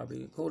of the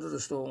hobby. Go to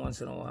the store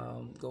once in a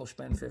while. Go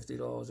spend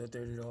 $50 or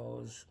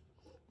 $30.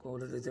 Go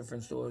to the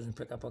different stores and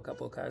pick up a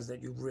couple of cars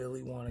that you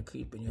really want to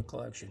keep in your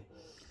collection.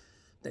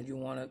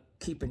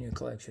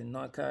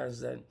 Not cars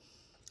that...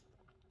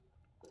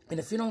 And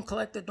if you don't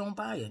collect it, don't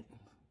buy it.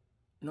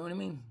 You know what I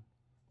mean?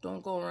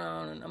 Don't go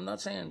around, and I'm not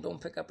saying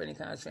don't pick up any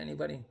cars for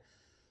anybody.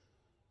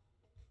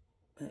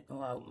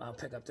 Oh, I'll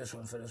pick up this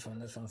one for this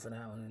one for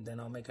that one, and then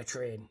I'll make a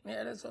trade.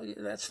 Yeah,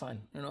 that's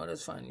fun. You know,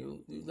 that's fun.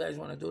 You guys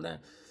want to do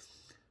that?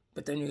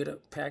 But then you got to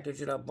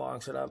package it up,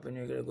 box it up, and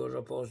you got to go to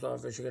the post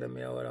office, you got to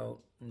mail it out,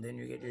 and then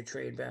you get your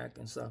trade back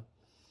and stuff.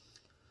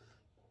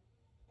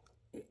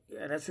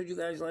 Yeah, that's what you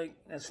guys like.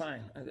 That's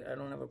fine. I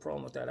don't have a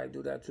problem with that. I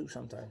do that too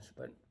sometimes.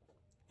 But,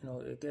 you know,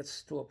 it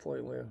gets to a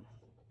point where,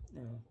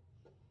 you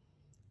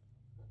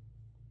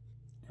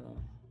know,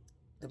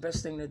 the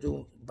best thing to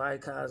do, buy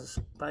cars,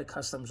 buy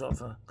customs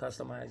off of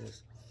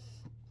customizers.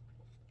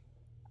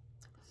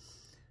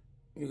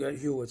 You got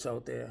Hewitts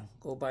out there.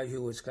 Go buy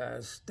Hewitts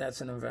cars.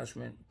 That's an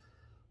investment.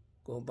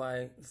 Go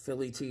buy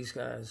Philly T's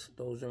cars.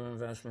 Those are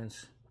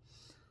investments.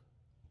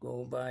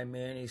 Go buy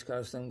Manny's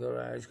Custom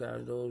Garage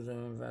cars. Those are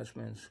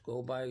investments.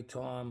 Go buy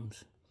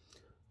Tom's.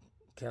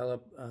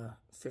 Caliper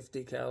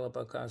 50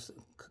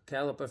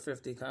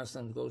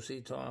 Customs. Go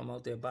see Tom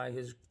out there, buy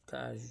his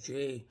cars.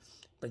 Jay,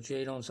 but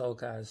Jay don't sell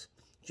cars.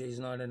 Jay's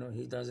not in it.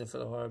 He does it for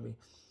the hobby.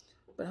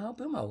 But help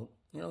him out.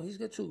 You know, he's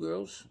got 2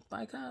 girls.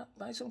 Buy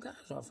some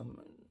cars off him.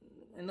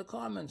 In the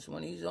comments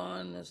when he's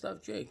on and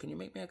stuff, Jay, can you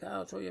make me a car?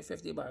 I'll throw you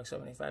 $50,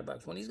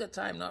 $75. When he's got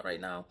time, not right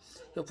now.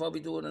 He'll probably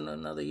do it in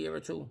another year or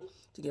 2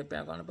 to get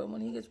back on it. But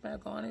when he gets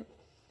back on it,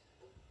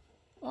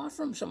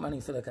 offer him some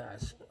money for the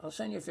cars. I'll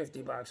send you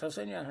 $50. I'll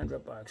send you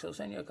 $100. I'll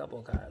send you a couple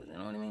of cars. You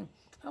know what I mean?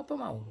 Help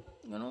him out.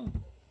 You know,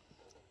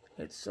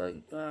 it's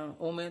like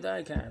Old Man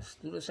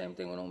Diecast. Do the same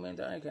thing with Old Man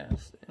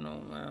Diecast. You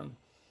know,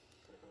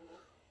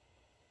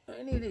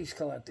 any of these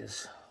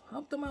collectors,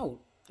 help them out.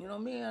 You know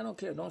me, I don't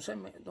care.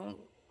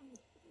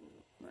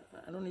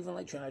 I don't even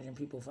like charging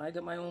people. If I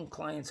get my own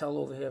clientele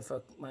over here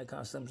for my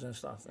customs and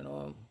stuff, you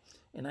know,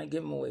 and I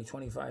give them away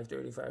 $25,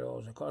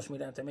 $35. It costs me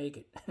that to make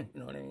it. You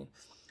know what I mean?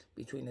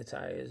 Between the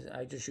tires,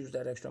 I just use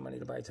that extra money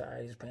to buy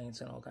tires,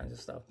 paints, and all kinds of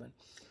stuff. But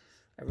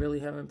I really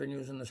haven't been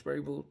using the spray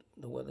boot.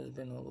 The weather's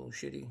been a little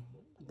shitty,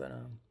 but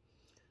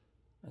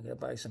I gotta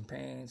buy some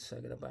paints. I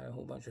gotta buy a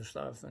whole bunch of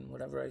stuff, and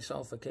whatever I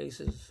sell for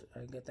cases,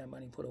 I get that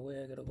money put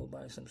away. I gotta go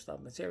buy some stuff,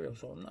 material.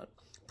 So I'm not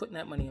putting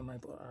that money in my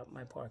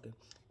pocket.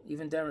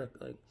 Even Derek,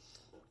 like,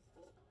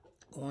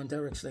 go on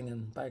Derek's thing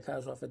and buy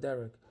cars off of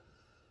Derek.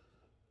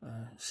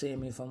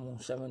 Sammy from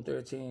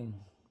 713.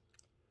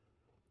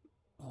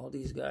 All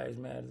these guys,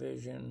 Mad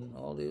Vision,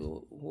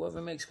 whoever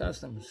makes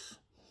customs.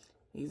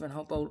 Even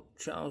help out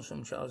Charles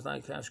from Charles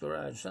Diecast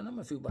Garage. Send him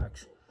a few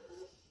bucks.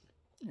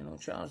 You know,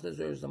 Charles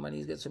deserves the money.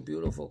 He's got some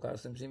beautiful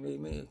customs. He made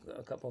me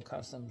a couple of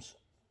customs.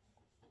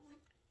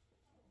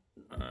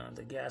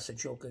 The gasser,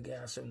 Joker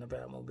gasser in the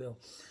Batmobile.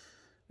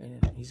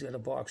 And he's got a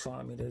box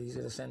on me that he's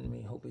going to send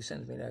me. Hope he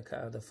sends me that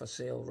car, the for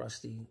sale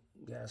Rusty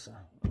gasser.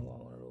 I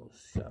want one of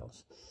those,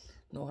 Charles.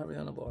 No hurry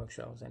on the box,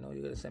 Charles. I know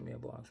you're going to send me a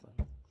box,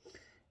 man.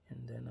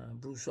 And then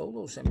Bruce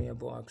Solo sent me a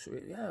box.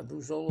 Yeah,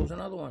 Bruce Solo's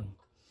another one.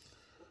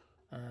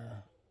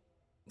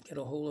 Get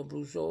a hold of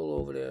Bruce Solo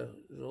over there.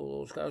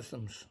 Solo's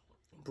Customs.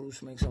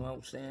 Bruce makes some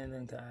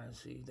outstanding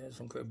cars. He does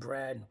some great.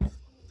 Brad,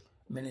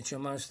 Miniature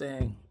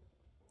Mustang.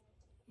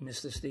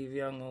 Mr. Steve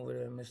Young over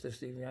there. Mr.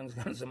 Steve Young's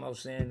got some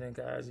outstanding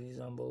cars. He's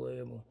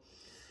unbelievable.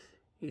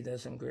 He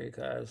does some great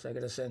cars. I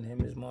got to send him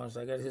his monster.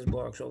 I got his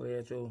box over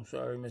here, too.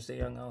 Sorry, Mr.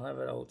 Young. I'll have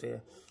it out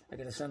there. I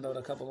got to send out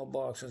a couple of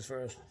boxes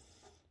first.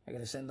 I got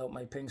to send out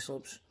my pink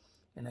slips.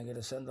 And I got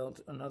to send out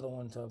another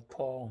one to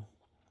Paul.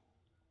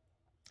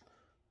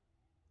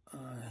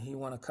 He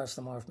won a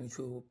custom off me,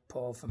 too.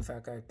 Paul from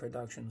Fat Guy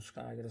Productions.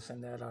 I got to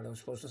send that out. I was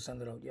supposed to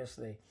send it out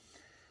yesterday.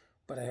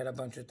 But I had a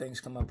bunch of things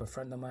come up. A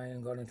friend of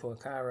mine got into a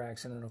car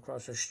accident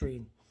across the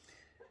street.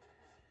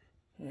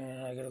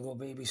 And I got to go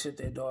babysit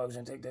their dogs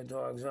and take their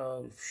dogs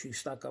out. She's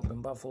stuck up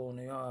in Buffalo,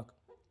 New York.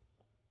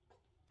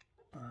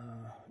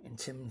 And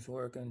Tim's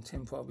working.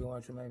 Tim probably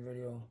watching my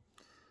video.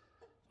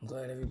 I'm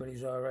glad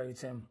everybody's all right,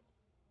 Tim.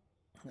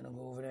 I'm going to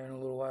go over there in a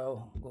little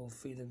while. Go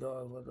feed the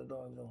dog, let the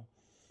dog go.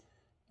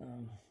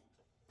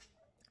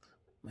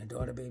 My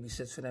daughter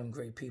babysits for them.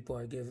 Great people.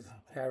 I give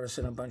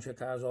Harrison a bunch of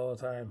cars all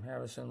the time.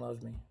 Harrison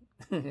loves me.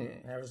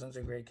 Harrison's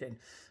a great kid.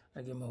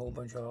 I give him a whole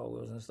bunch of Hot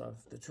Wheels and stuff.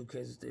 The 2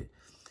 kids, the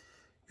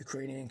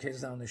Ukrainian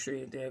kids down the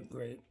street, they're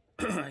great.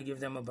 I give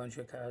them a bunch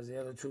of cars. The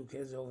other 2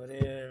 kids over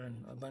there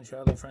and a bunch of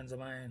other friends of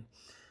mine.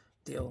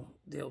 Dale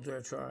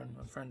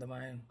Durtron, a friend of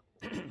mine.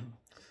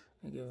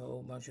 I give a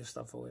whole bunch of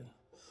stuff away.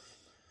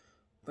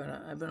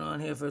 But I've been on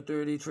here for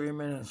 33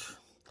 minutes,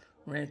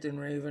 ranting,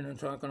 raving, and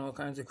talking all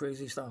kinds of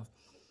crazy stuff.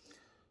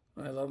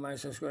 I love my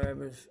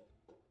subscribers.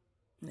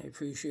 I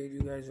appreciate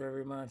you guys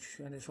very much.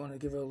 I just want to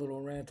give a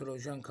little rant to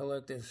those young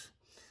collectors.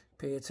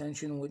 Pay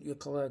attention what you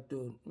collect,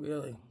 dude.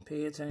 Really,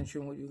 pay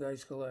attention what you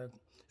guys collect.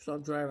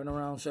 Stop driving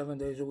around 7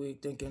 days a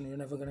week thinking you're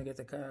never going to get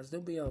the cars.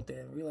 They'll be out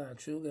there.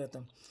 Relax, you'll get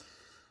them.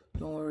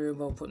 Don't worry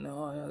about putting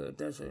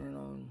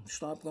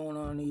stop going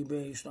on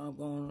eBay. Stop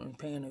going and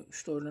paying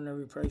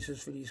extraordinary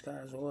prices for these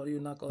cars. All you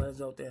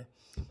knuckleheads out there.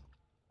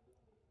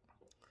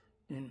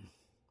 And,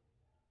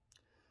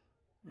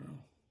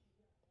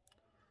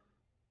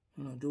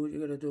 do what you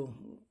got to do.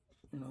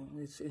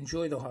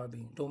 Enjoy the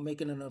hobby. Don't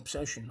make it an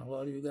obsession. A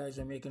lot of you guys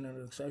are making it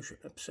an obsession.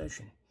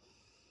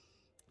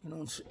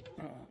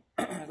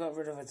 I got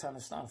rid of a ton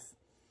of stuff.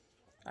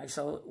 I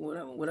sell it,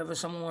 whatever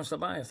someone wants to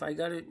buy. If I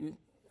got it,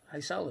 I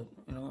sell it.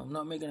 I'm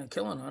not making a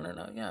killing on it.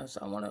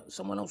 I want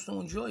someone else to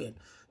enjoy it.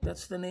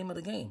 That's the name of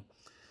the game.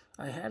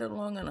 I had it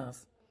long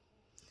enough.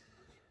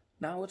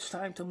 Now it's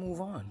time to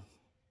move on.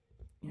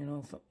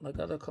 Like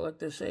other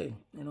collectors say,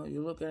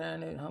 you're looking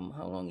at it,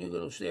 how long you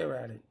going to stare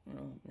at it?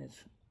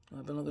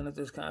 I've been looking at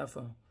this car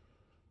for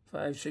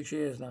 5-6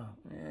 years now.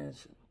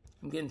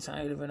 I'm getting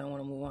tired of it. I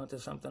want to move on to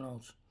something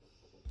else.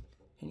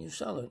 And you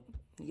sell it.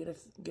 You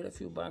get a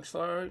few bucks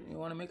for it. You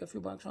want to make a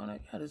few bucks on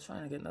it? Yeah, that's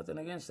fine. I get nothing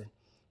against it.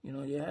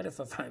 You had it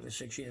for 5 or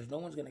 6 years. No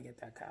one's going to get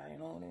that car, you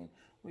know what I mean?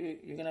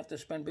 You're going to have to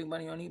spend big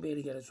money on eBay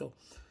to get it. So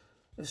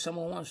if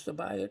someone wants to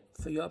buy it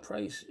for your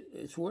price,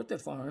 it's worth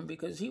it for him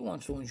because he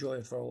wants to enjoy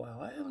it for a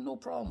while. I have no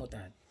problem with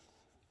that.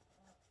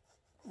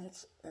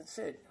 That's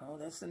it. You know,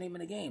 that's the name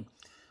of the game.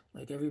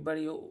 Like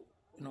everybody, you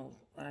know,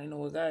 I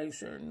know a guy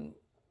certain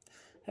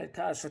had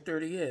cars for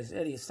 30 years.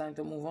 Eddie, it's time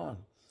to move on.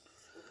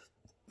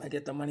 I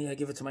get the money, I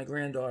give it to my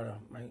granddaughter,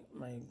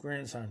 my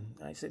grandson.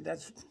 I said,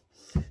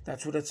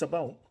 that's what it's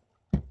about.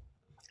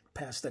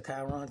 Pass the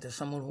car on to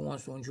someone who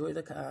wants to enjoy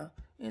the car,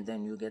 and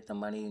then you get the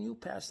money and you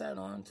pass that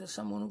on to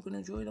someone who can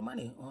enjoy the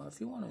money, or if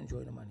you want to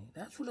enjoy the money.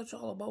 That's what it's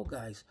all about,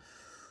 guys.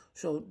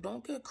 So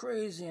don't get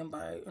crazy and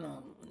buy, you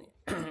know.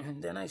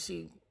 And then I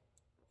see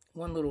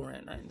one little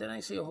rant. Then I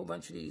see a whole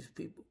bunch of these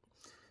people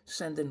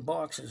sending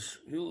boxes,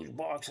 huge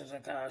boxes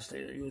of cars to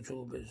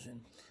YouTubers,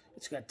 and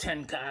it's got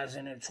 10 cars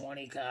in it,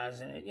 20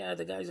 cars in it. Yeah,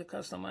 the guys are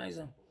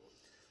customizing.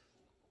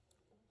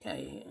 Yeah,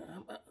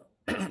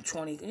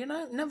 20. You're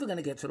never going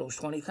to get to those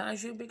 20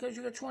 cars because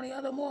you got 20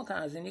 other more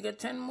cars, and you got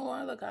 10 more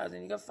other cars,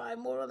 and you got 5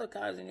 more other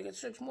cars, and you got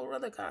 6 more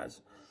other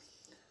cars.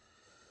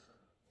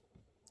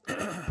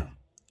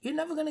 You're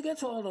never going to get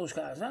to all those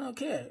cars. I don't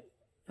care.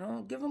 You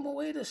know, give them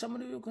away to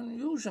somebody who can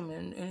use them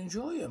and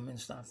enjoy them and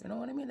stuff. You know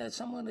what I mean? That's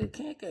someone that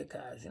can't get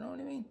cars. You know what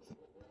I mean?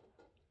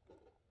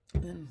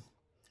 And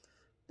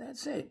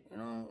that's it. You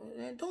know,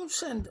 and don't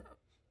send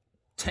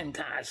 10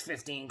 cars,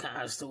 15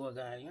 cars to a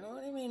guy. You know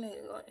what I mean?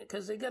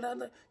 Because they got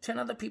 10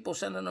 other people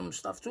sending them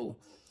stuff too.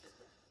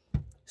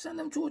 Send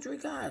them 2 or 3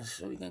 cars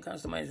so you can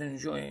customize and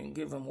enjoy and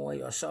give them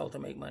away or sell to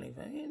make money.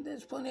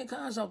 There's plenty of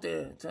cars out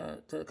there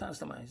to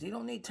customize. You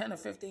don't need 10 or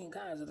 15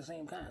 cars of the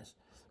same cars.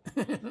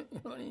 You know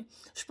what I mean?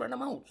 Spread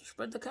them out.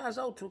 Spread the cars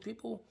out to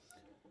people,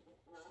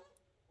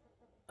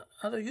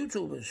 other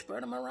YouTubers.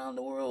 Spread them around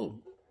the world.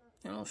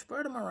 You know,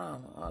 spread them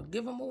around.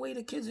 Give them away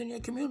to kids in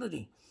your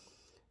community.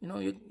 You know,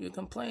 you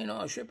complain,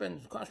 oh,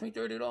 shipping cost me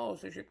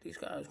 $30 to ship these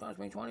cars. Cost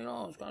me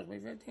 $20. Cost me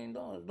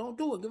 $15. Don't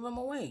do it. Give them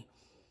away.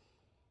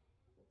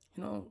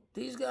 You know,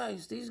 these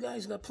guys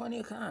got plenty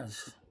of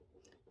cars.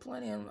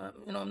 Plenty of,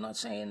 you know, I'm not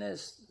saying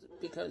this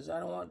because I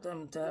don't want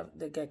them to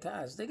get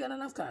cars. They got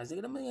enough cars. They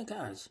got 1 million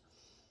cars.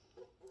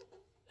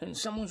 And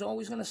someone's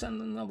always going to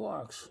send them the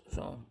box.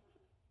 So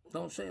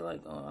don't say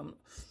like, oh,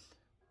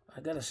 I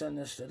got to send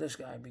this to this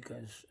guy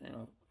because, you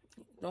know,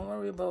 don't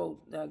worry about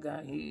that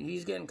guy.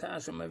 He's getting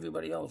cars from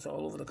everybody else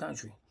all over the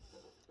country.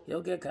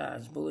 He'll get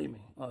cars, believe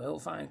me. Or he'll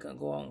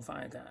go out and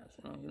find cars.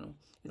 You know,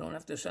 you don't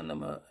have to send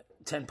him a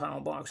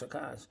 10-pound box of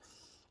cars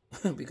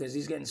because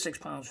he's getting 6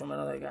 pounds from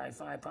another guy,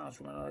 5 pounds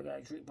from another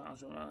guy, 3 pounds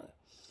from another.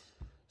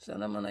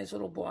 Send him a nice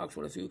little box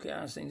with a few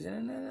castings,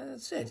 and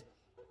that's it.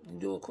 And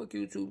do a quick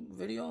YouTube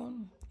video,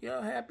 and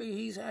you're happy,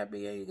 he's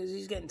happy, because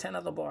he's getting 10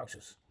 other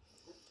boxes.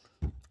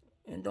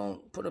 And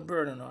don't put a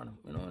burden on him,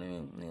 you know what I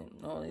mean?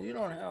 No, you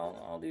don't have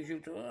all these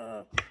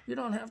YouTube, you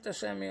don't have to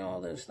send me all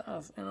this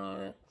stuff, you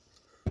know.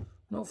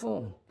 No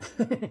fool.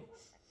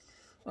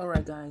 All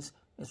right, guys.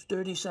 It's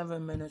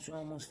 37 minutes,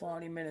 almost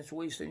 40 minutes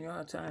wasting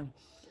your time.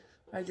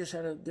 I just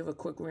had to give a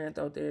quick rant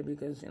out there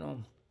because, you know,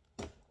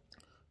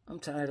 I'm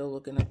tired of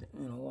looking at,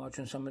 you know,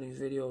 watching some of these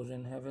videos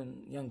and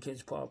having young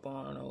kids pop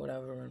on or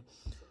whatever. And,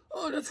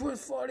 oh, that's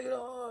worth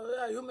 $40.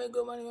 Yeah, you make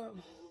good money.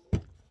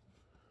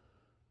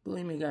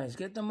 Believe me, guys,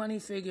 get the money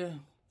figure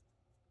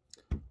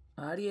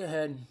out of your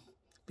head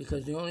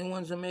because the only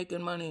ones that are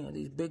making money are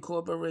these big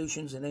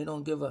corporations and they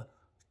don't give a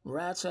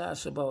rat's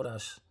ass about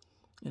us,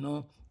 you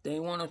know. They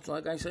want to,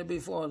 like I said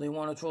before, they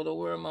want to throw the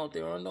worm out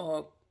there on the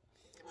hook,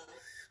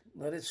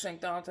 let it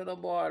sink down to the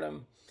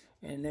bottom,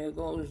 and there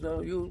goes the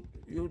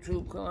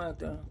YouTube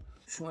collector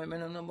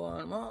swimming in the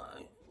bottom. Oh,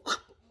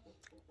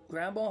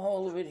 grab a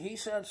hold of it, he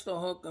sets the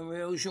hook and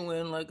reels you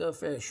in like a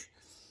fish.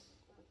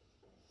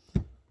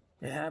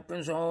 It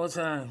happens all the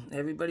time.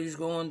 Everybody's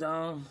going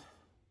down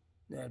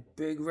that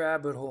big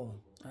rabbit hole.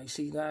 I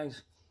see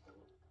guys,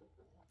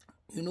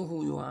 you know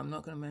who you are, I'm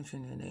not going to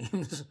mention your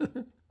names.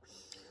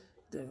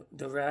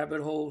 The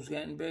rabbit hole's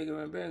getting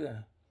bigger and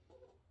bigger.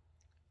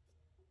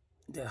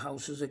 The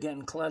houses are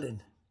getting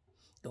cluttered.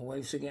 The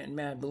wives are getting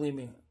mad. Believe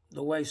me,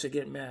 the wives are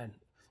getting mad.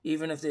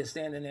 Even if they're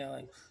standing there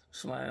like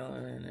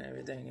smiling and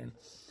everything.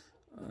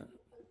 And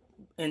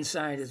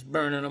inside it's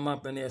burning them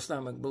up in their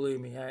stomach. Believe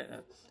me,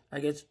 I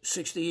get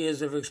 60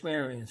 years of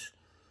experience.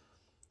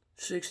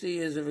 60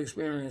 years of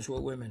experience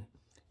with women.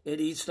 It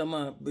eats them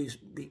up,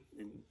 you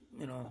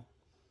know.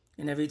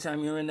 And every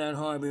time you're in that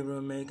hobby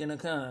room making a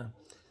car,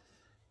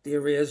 the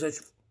arrays are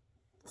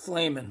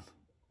flaming.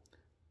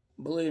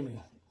 Believe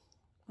me,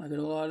 I got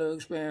a lot of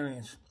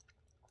experience.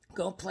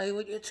 Go play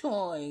with your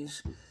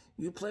toys.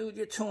 You play with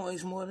your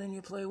toys more than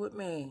you play with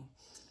me.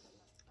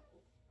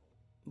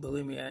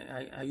 Believe me,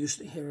 I used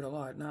to hear it a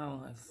lot.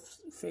 Now I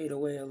fade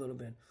away a little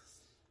bit.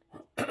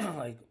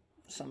 Like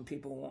some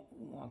people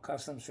want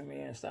customs from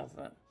me and stuff.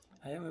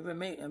 I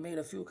made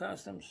a few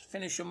customs,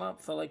 finished them up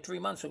for like 3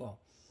 months ago.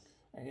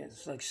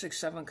 It's like 6,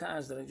 7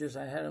 cars that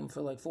I had them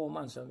for like 4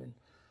 months.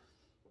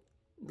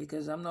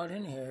 Because I'm not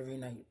in here every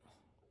night,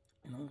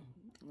 you know.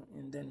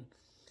 And then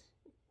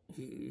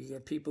you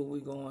get people, we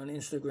go on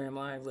Instagram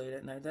Live late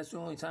at night. That's the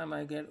only time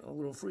I get a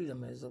little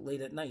freedom is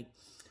late at night,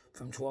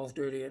 from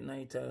 12:30 at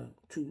night to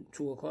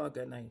 2 o'clock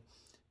at night,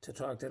 to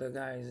talk to the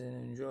guys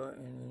and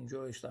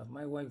enjoy stuff.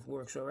 My wife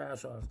works her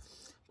ass off,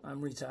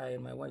 I'm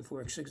retired. My wife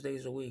works 6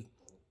 days a week,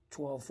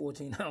 12,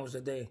 14 hours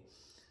a day.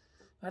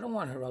 I don't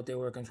want her out there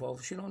working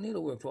 12. She don't need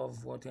to work 12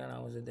 or 14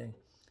 hours a day.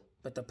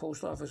 But the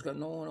post office got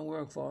no one to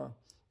work for.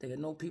 They got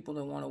no people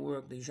that want to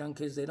work. These young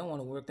kids, they don't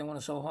want to work. They want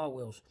to sell Hot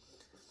Wheels.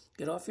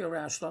 Get off your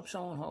ass. Stop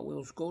selling Hot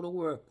Wheels. Go to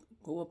work.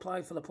 Go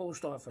apply for the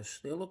post office.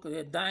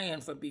 They're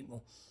dying for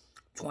people.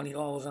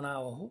 $20 an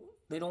hour.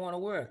 They don't want to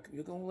work.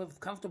 You can live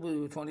comfortably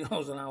with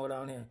 $20 an hour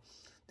down here.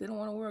 They don't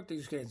want to work,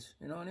 these kids.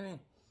 You know what I mean?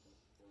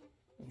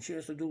 And she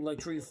has to do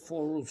like 3,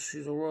 4 routes.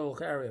 She's a Royal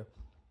Carrier.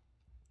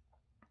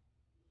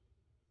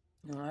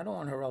 You know, I don't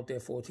want her out there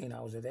 14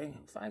 hours a day.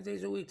 5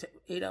 days a week,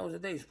 8 hours a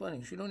day is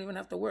plenty. She don't even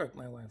have to work,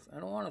 my wife. I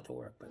don't want her to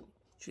work, but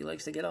she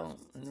likes to get out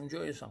and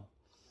enjoy herself.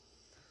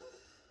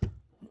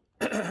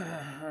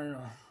 I don't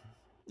know.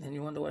 And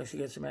you wonder why she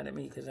gets mad at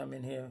me, because I'm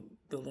in here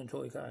building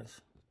toy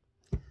cars.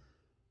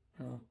 You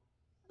know,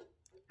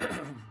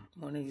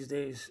 one of these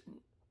days,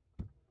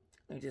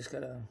 I just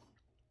gotta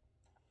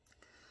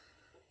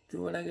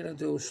do what I gotta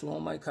do, slow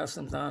my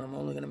customs down. I'm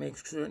only gonna make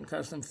certain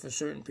customs for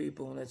certain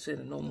people, and that's it,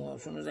 and no more.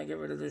 As soon as I get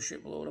rid of this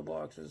shipload of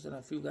boxes and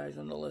a few guys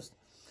on the list,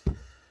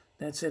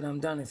 that's it, I'm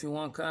done. If you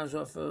want cars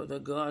off of the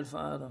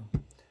Godfather,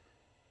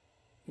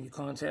 you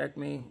contact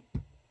me,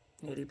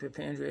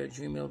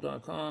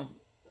 eddiePipandre@gmail.com,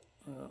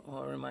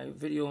 or in my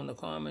video in the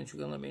comments, you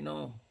can let me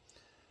know.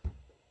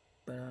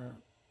 But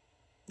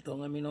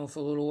don't let me know for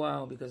a little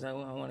while, because I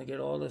want to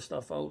get all this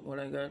stuff out, what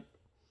I got,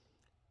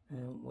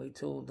 and wait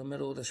till the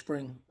middle of the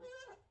spring.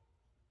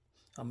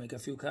 I'll make a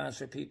few cars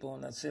for people,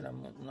 and that's it.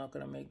 I'm not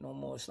going to make no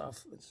more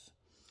stuff. It's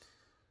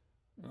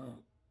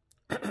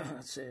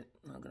that's it.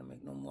 I'm not going to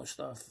make no more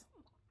stuff.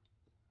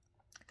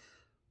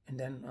 And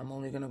then I'm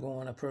only going to go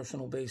on a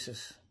personal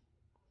basis.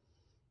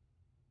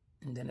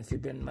 And then if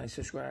you've been my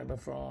subscriber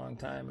for a long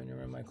time and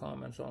you're in my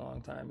comments for a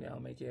long time, yeah, I'll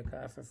make you a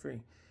car for free.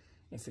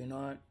 If you're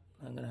not,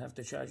 I'm going to have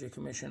to charge you a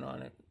commission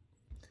on it.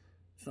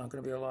 It's not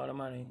going to be a lot of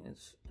money.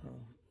 It's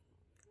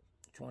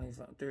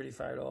 $25,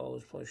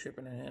 $35 plus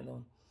shipping and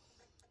handling.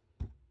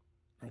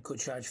 I could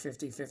charge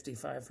 $50,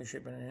 $55 for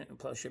shipping and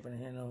plus shipping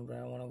and handling, but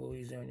I want to go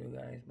easy on you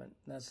guys. But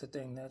that's the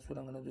thing. That's what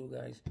I'm going to do,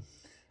 guys.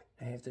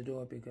 I have to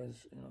do it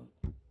because, you know,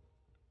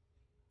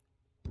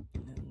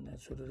 and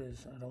that's what it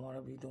is. I don't want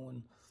to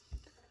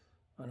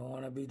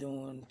be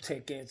doing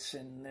tickets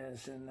and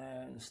this and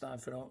that and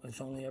stuff. It's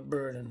only a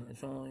burden.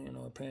 It's only, you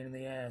know, a pain in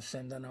the ass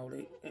sending out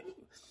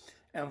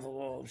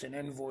envelopes and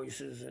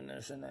invoices and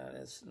this and that.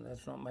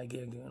 That's not my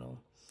gig, you know.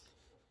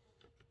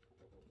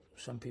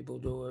 Some people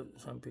do it.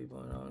 Some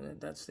people, you know,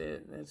 that's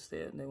it.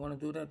 They want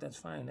to do that. That's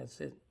fine. That's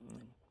it.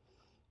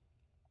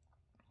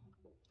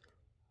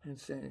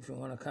 That's it. If you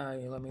want a car,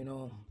 you let me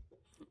know.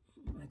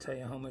 I tell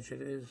you how much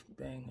it is.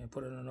 Bang! I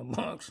put it in a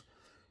box.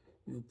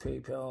 You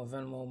PayPal,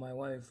 Venmo, my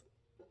wife.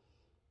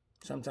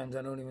 Sometimes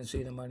I don't even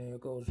see the money. It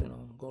goes, you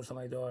know, goes to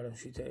my daughter.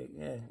 She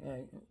yeah,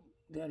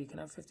 Daddy, can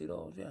I have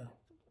 $50? Yeah.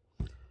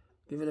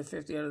 Give her the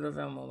 50 out of the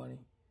Venmo money.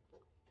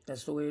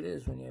 That's the way it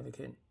is when you have a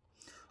kid.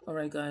 All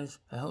right, guys,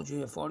 I held you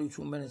here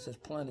 42 minutes. That's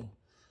plenty.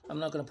 I'm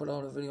not going to put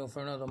out a video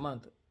for another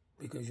month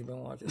because you've been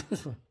watching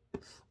this one.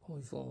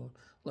 Holy phone.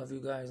 Love you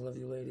guys. Love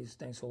you ladies.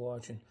 Thanks for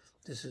watching.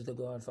 This is The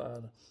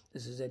Godfather.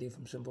 This is Eddie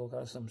from Simple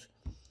Customs.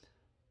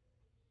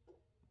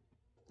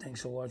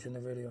 Thanks for watching the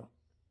video.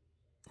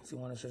 If you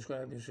want to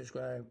subscribe, you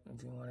subscribe.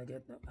 If you want to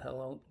get the hell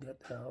out, get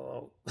the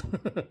hell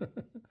out.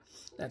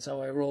 That's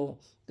how I roll.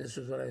 This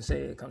is what I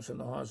say. It comes from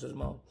the horse's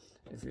mouth.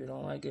 If you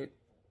don't like it,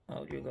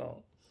 out you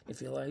go. If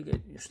you like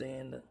it, you stay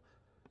in the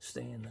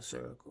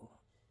circle.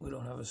 We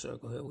don't have a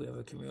circle here. We have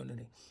a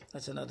community.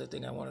 That's another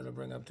thing I wanted to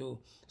bring up too.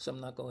 Some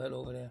knucklehead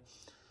over there.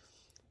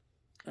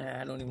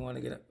 I don't even want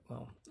to get,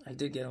 well, I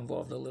did get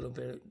involved a little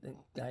bit. The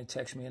guy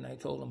texted me and I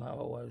told him how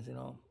I was, you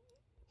know.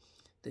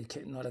 The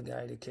kid, not a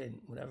guy, the kid,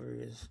 whatever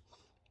he is.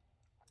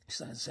 He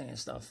started saying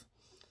stuff.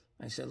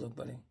 I said, look,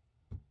 buddy,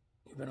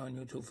 you've been on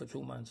YouTube for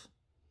 2 months.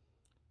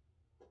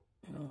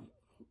 You know,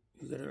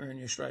 you got to earn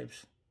your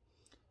stripes.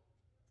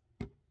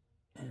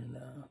 And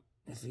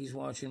if he's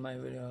watching my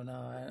video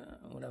now,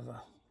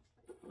 whatever.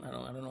 I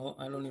don't know.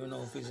 I don't even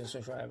know if he's a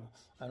subscriber.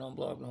 I don't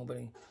block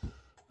nobody.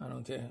 I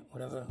don't care.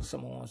 Whatever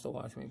someone wants to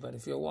watch me. But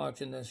if you're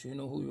watching this, you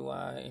know who you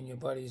are and your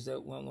buddies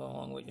that went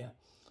along with you.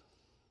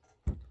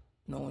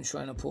 No one's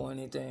trying to pull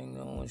anything.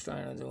 No one's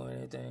trying to do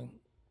anything.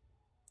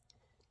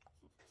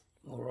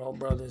 We're all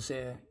brothers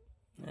here.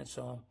 That's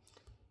all.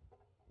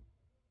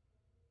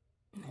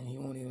 And he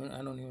won't even,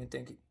 I don't even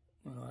think,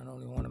 you know, I don't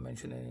even want to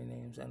mention any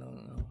names. I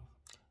don't know.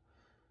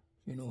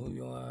 You know who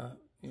you are.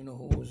 You know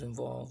who was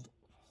involved.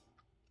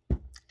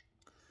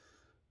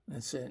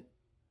 That's it.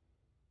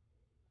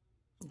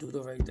 Do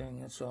the right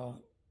thing. That's all.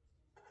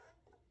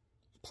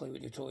 Play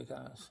with your toy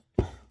cars.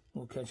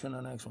 We'll catch you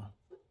on the next one.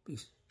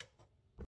 Peace.